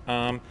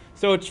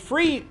 So it's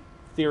free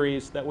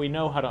theories that we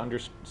know how to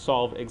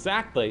solve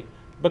exactly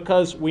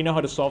because we know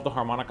how to solve the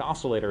harmonic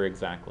oscillator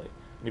exactly.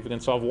 And if you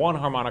can solve 1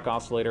 harmonic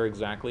oscillator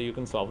exactly, you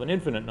can solve an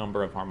infinite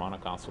number of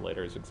harmonic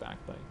oscillators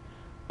exactly.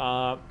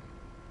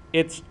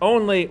 It's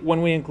only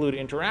when we include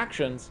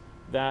interactions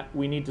that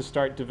we need to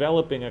start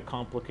developing a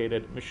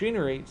complicated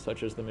machinery,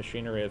 such as the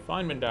machinery of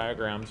Feynman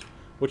diagrams,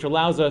 which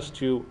allows us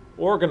to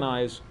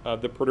organize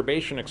the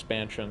perturbation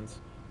expansions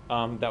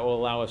that will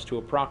allow us to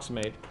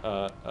approximate,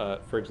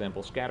 for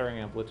example, scattering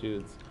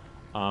amplitudes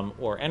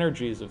or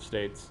energies of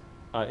states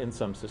in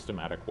some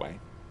systematic way.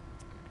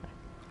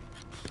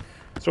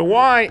 So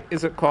why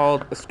is it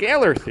called a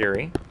scalar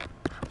theory?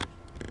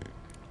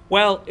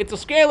 Well, it's a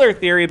scalar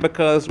theory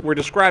because we're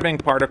describing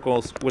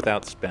particles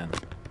without spin.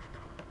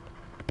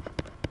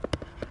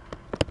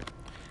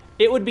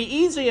 It would be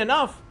easy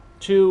enough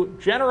to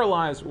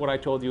generalize what I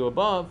told you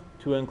above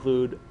to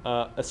include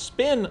a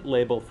spin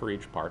label for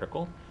each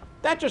particle.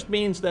 That just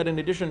means that in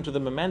addition to the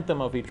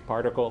momentum of each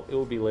particle, it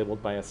will be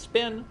labeled by a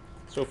spin.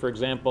 So for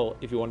example,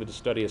 if you wanted to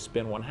study a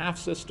spin 1/2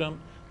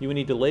 system, you would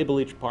need to label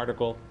each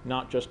particle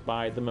not just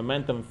by the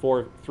momentum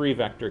for 3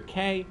 vector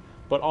k,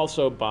 but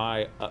also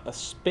by a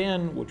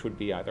spin, which would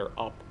be either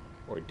up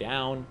or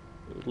down.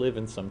 It would live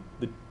in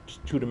the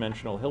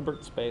 2-dimensional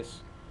Hilbert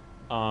space.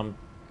 And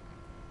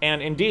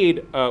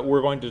indeed,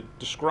 we're going to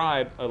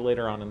describe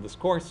later on in this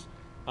course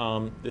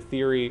the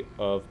theory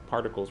of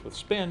particles with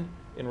spin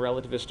in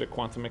relativistic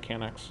quantum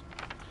mechanics.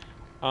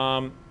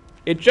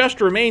 It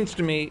just remains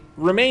for me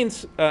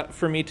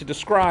to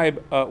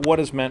describe what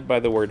is meant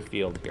by the word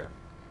field here,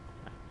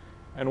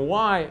 and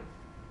why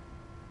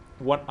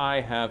what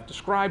I have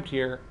described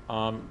here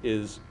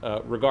is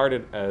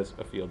regarded as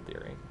a field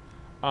theory.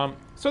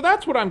 So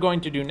that's what I'm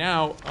going to do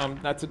now.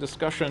 That's a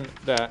discussion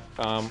that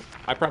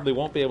I probably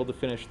won't be able to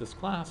finish this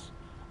class.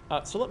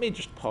 So let me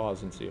just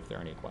pause and see if there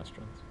are any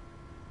questions.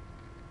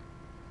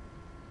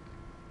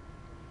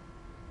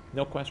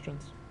 No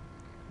questions?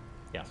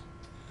 Yes? Is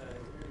there any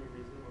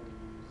reason why we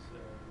use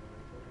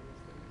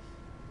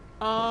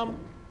relativistics?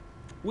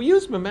 We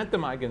use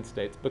momentum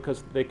eigenstates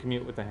because they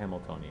commute with the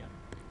Hamiltonian.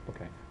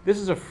 Okay. This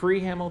is a free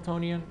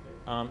Hamiltonian.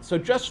 So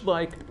just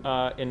like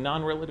in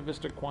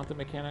non-relativistic quantum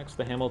mechanics,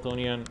 the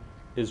Hamiltonian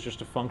is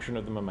just a function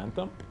of the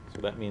momentum.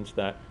 So that means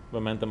that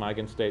momentum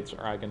eigenstates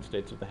are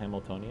eigenstates of the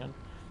Hamiltonian.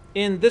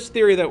 In this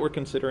theory that we're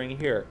considering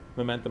here,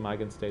 momentum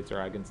eigenstates are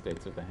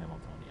eigenstates of the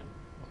Hamiltonian.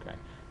 Okay.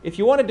 If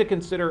you wanted to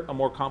consider a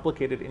more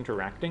complicated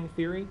interacting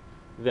theory,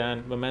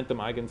 then momentum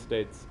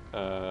eigenstates,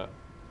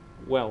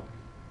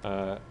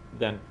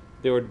 then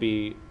there would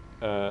be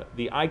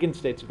the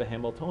eigenstates of the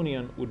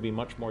Hamiltonian would be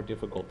much more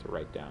difficult to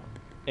write down.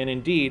 And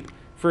indeed,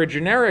 for a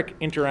generic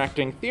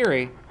interacting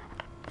theory,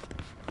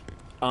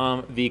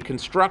 the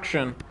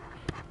construction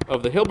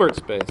of the Hilbert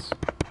space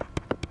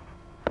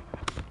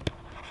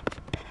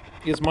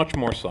is much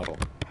more subtle.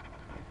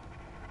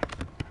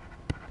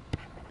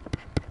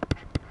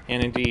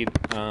 And indeed,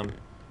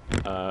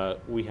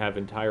 we have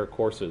entire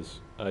courses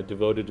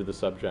devoted to the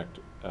subject.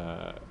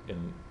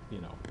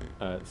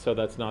 So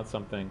that's not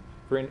something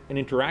for an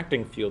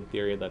interacting field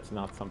theory. That's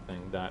not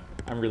something that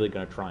I'm really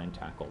going to try and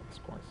tackle this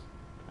course.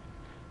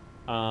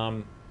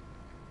 Okay.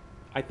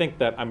 I think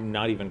that I'm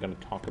not even going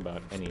to talk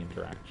about any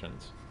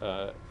interactions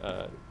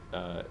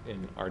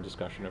in our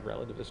discussion of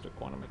relativistic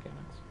quantum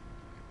mechanics.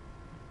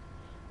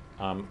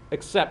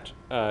 Except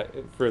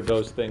for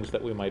those things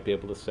that we might be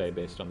able to say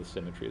based on the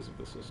symmetries of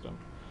the system.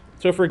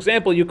 So for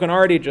example, you can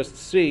already just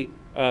see,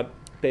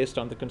 based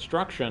on the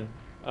construction,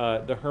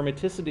 the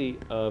hermiticity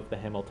of the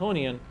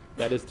Hamiltonian,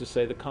 that is to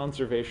say the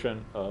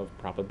conservation of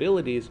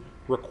probabilities,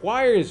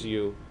 requires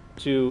you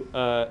to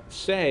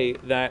say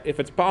that if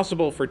it's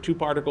possible for 2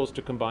 particles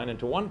to combine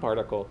into 1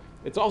 particle,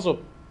 it also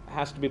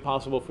has to be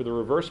possible for the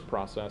reverse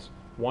process,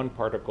 1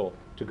 particle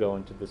to go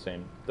into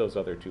those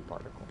other 2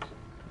 particles.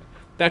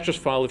 That just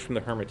follows from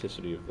the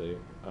hermiticity of the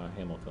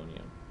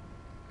Hamiltonian.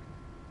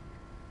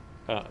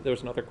 There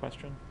was another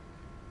question?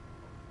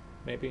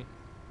 Maybe?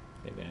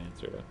 Maybe I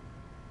answered it.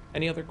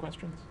 Any other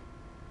questions?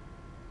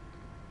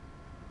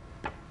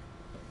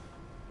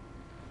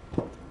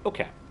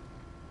 Okay.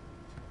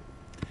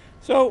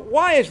 So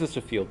why is this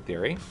a field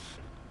theory?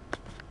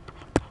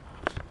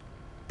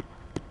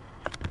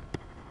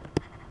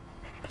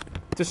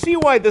 To see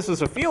why this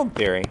is a field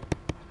theory,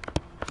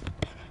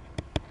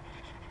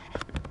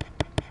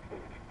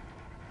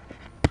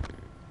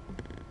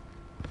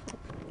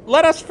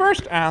 let us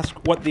first ask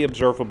what the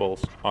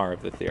observables are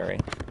of the theory.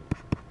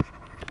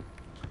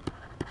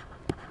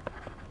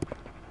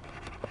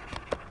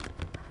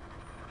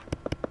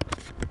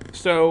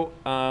 So,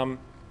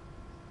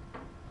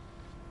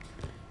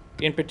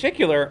 in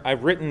particular,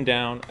 I've written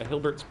down a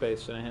Hilbert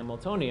space and a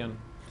Hamiltonian,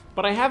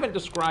 but I haven't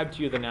described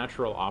to you the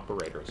natural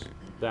operators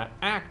that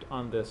act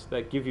on this,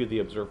 that give you the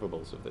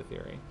observables of the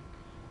theory.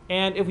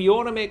 And if you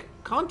want to make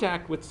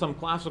contact with some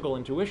classical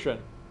intuition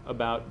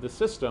about the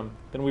system,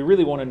 then we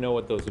really want to know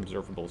what those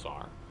observables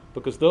are,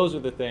 because those are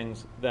the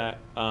things that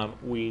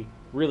we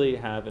really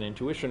have an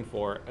intuition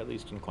for, at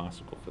least in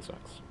classical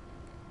physics.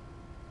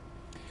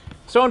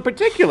 So in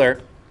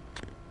particular,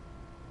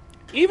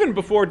 even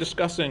before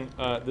discussing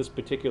this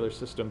particular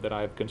system that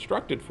I've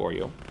constructed for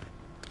you,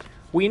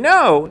 we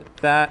know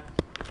that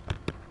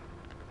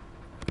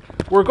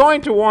we're going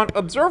to want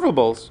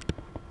observables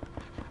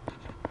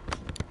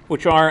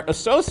which are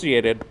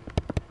associated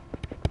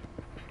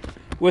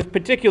with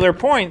particular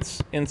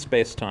points in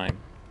space-time.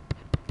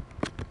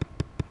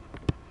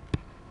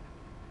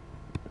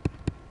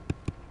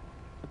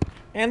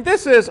 And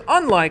this is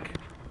unlike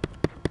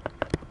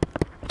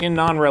in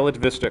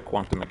non-relativistic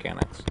quantum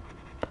mechanics.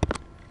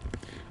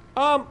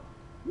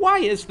 Why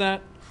is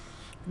that?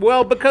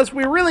 Well, because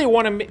we really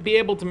want to be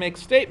able to make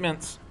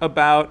statements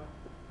about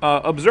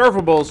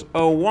observables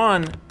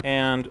O1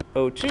 and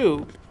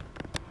O2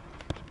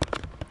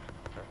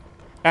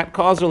 at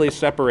causally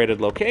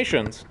separated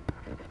locations.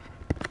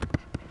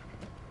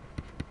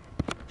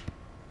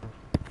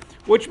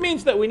 which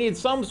means that we need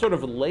some sort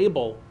of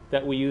label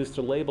that we use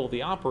to label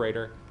the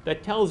operator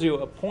that tells you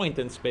a point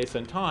in space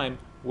and time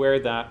where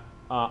that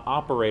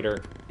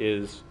operator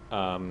is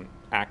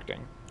acting.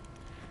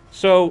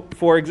 So,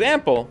 for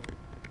example,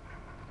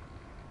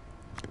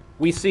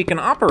 we seek an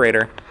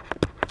operator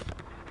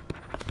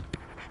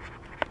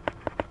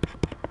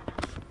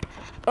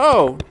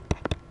O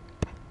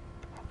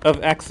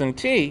of x and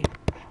t,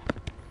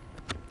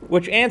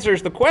 which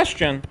answers the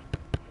question,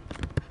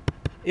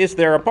 is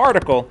there a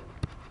particle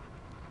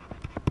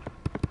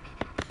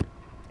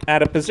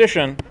at a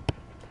position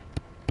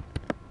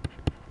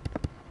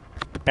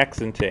x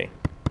and t?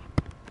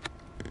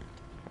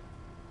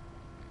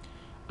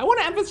 I want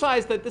to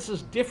emphasize that this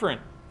is different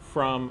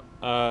from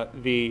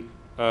the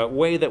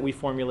way that we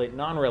formulate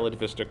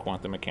non-relativistic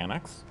quantum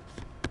mechanics.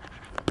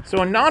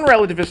 So in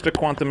non-relativistic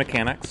quantum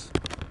mechanics,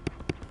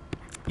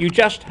 you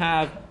just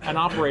have an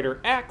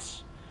operator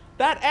x.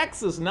 That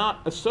x is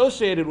not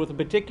associated with a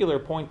particular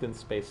point in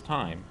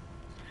space-time.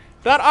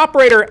 That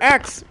operator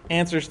x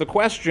answers the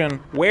question,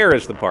 where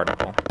is the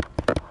particle?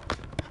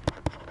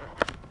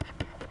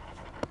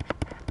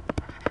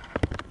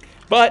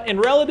 But in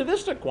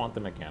relativistic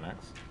quantum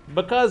mechanics,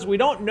 because we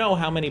don't know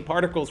how many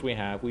particles we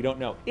have, we don't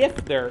know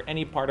if there are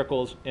any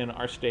particles in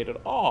our state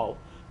at all,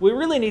 we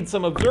really need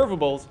some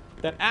observables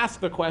that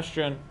ask the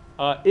question,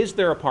 is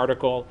there a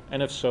particle,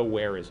 and if so,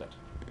 where is it?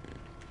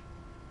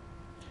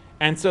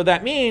 And so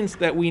that means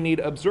that we need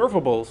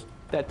observables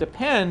that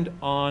depend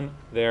on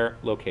their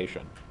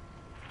location.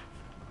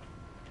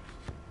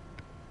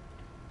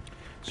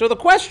 So the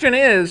question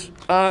is,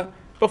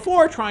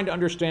 before trying to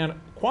understand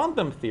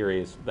quantum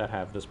theories that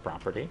have this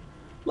property,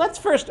 let's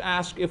first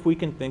ask if we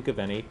can think of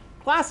any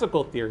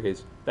classical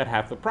theories that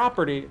have the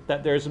property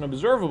that there's an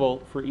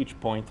observable for each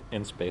point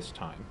in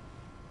space-time.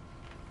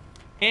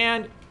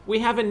 And we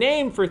have a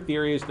name for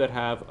theories that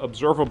have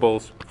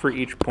observables for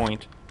each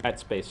point at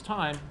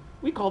space-time.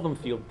 We call them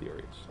field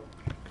theories.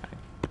 Okay.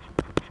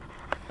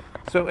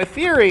 So a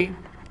theory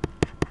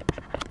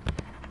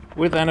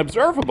with an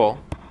observable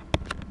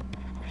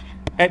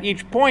at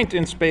each point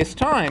in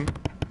space-time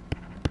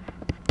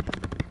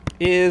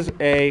is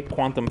a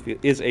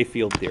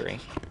field theory.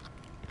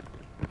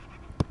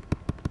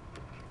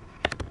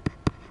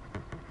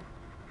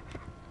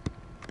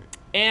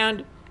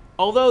 And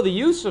although the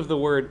use of the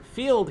word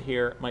field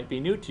here might be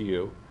new to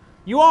you,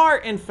 you are,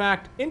 in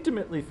fact,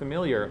 intimately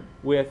familiar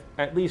with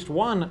at least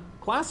one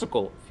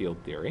classical field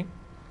theory.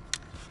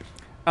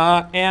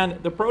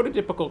 And the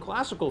prototypical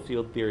classical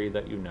field theory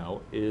that you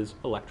know is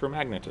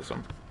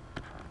electromagnetism.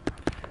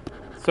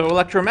 So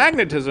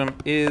electromagnetism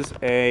is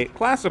a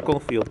classical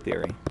field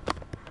theory.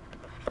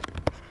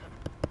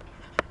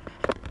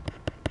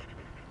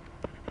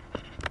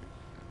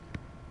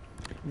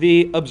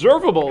 The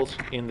observables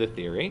in the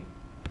theory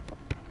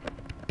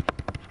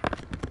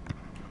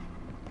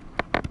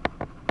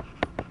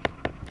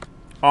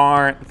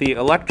are the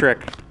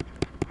electric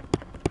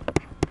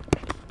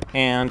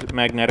and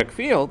magnetic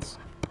fields,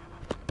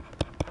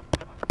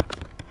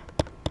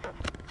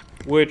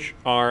 which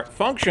are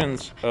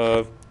functions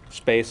of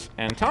space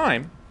and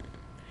time.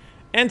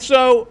 And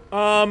so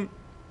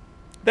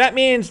that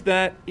means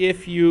that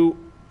if you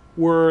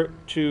were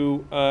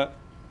to,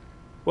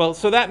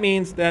 so that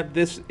means that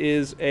this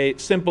is a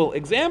simple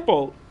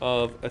example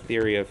of a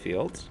theory of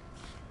fields.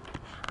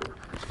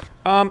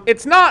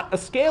 It's not a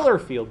scalar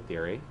field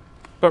theory,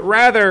 but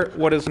rather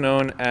what is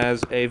known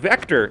as a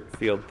vector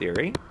field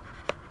theory.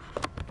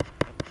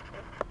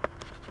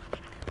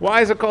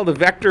 Why is it called a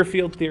vector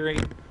field theory?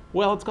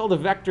 Well, it's called a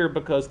vector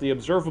because the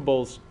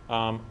observables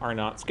are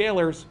not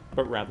scalars,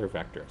 but rather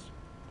vectors.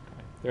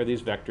 Okay. There are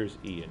these vectors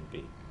E and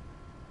B.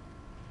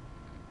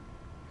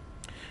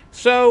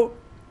 So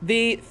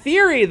the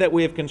theory that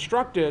we have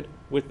constructed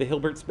with the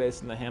Hilbert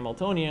space and the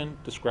Hamiltonian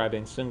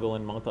describing single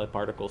and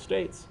multi-particle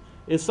states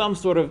is some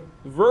sort of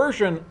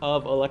version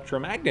of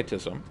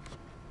electromagnetism.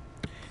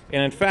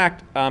 And in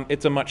fact,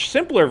 it's a much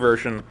simpler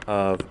version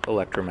of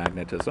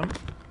electromagnetism.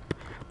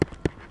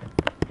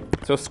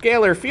 So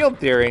scalar field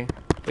theory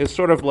is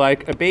sort of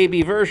like a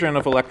baby version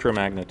of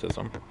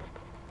electromagnetism.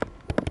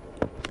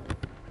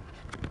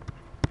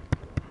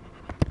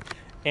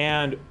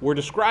 And we're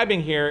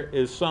describing here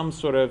is some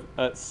sort of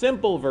a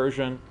simple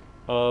version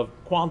of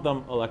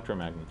quantum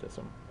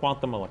electromagnetism,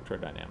 quantum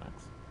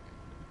electrodynamics.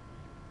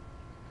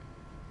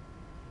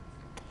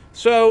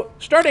 So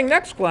starting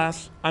next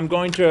class, I'm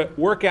going to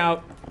work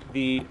out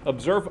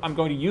I'm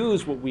going to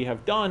use what we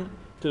have done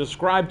to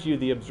describe to you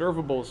the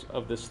observables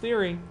of this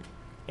theory,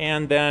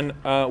 and then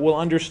we'll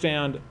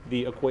understand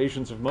the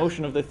equations of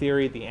motion of the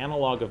theory, the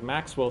analog of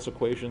Maxwell's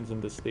equations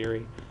in this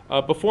theory,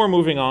 before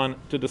moving on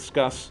to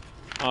discuss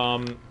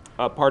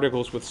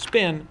particles with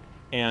spin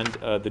and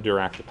the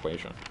Dirac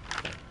equation.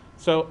 Okay.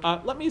 So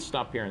let me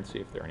stop here and see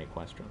if there are any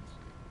questions.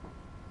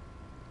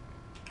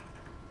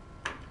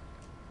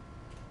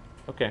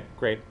 Okay,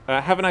 great.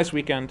 Have a nice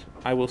weekend.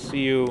 I will see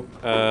you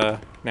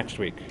next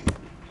week.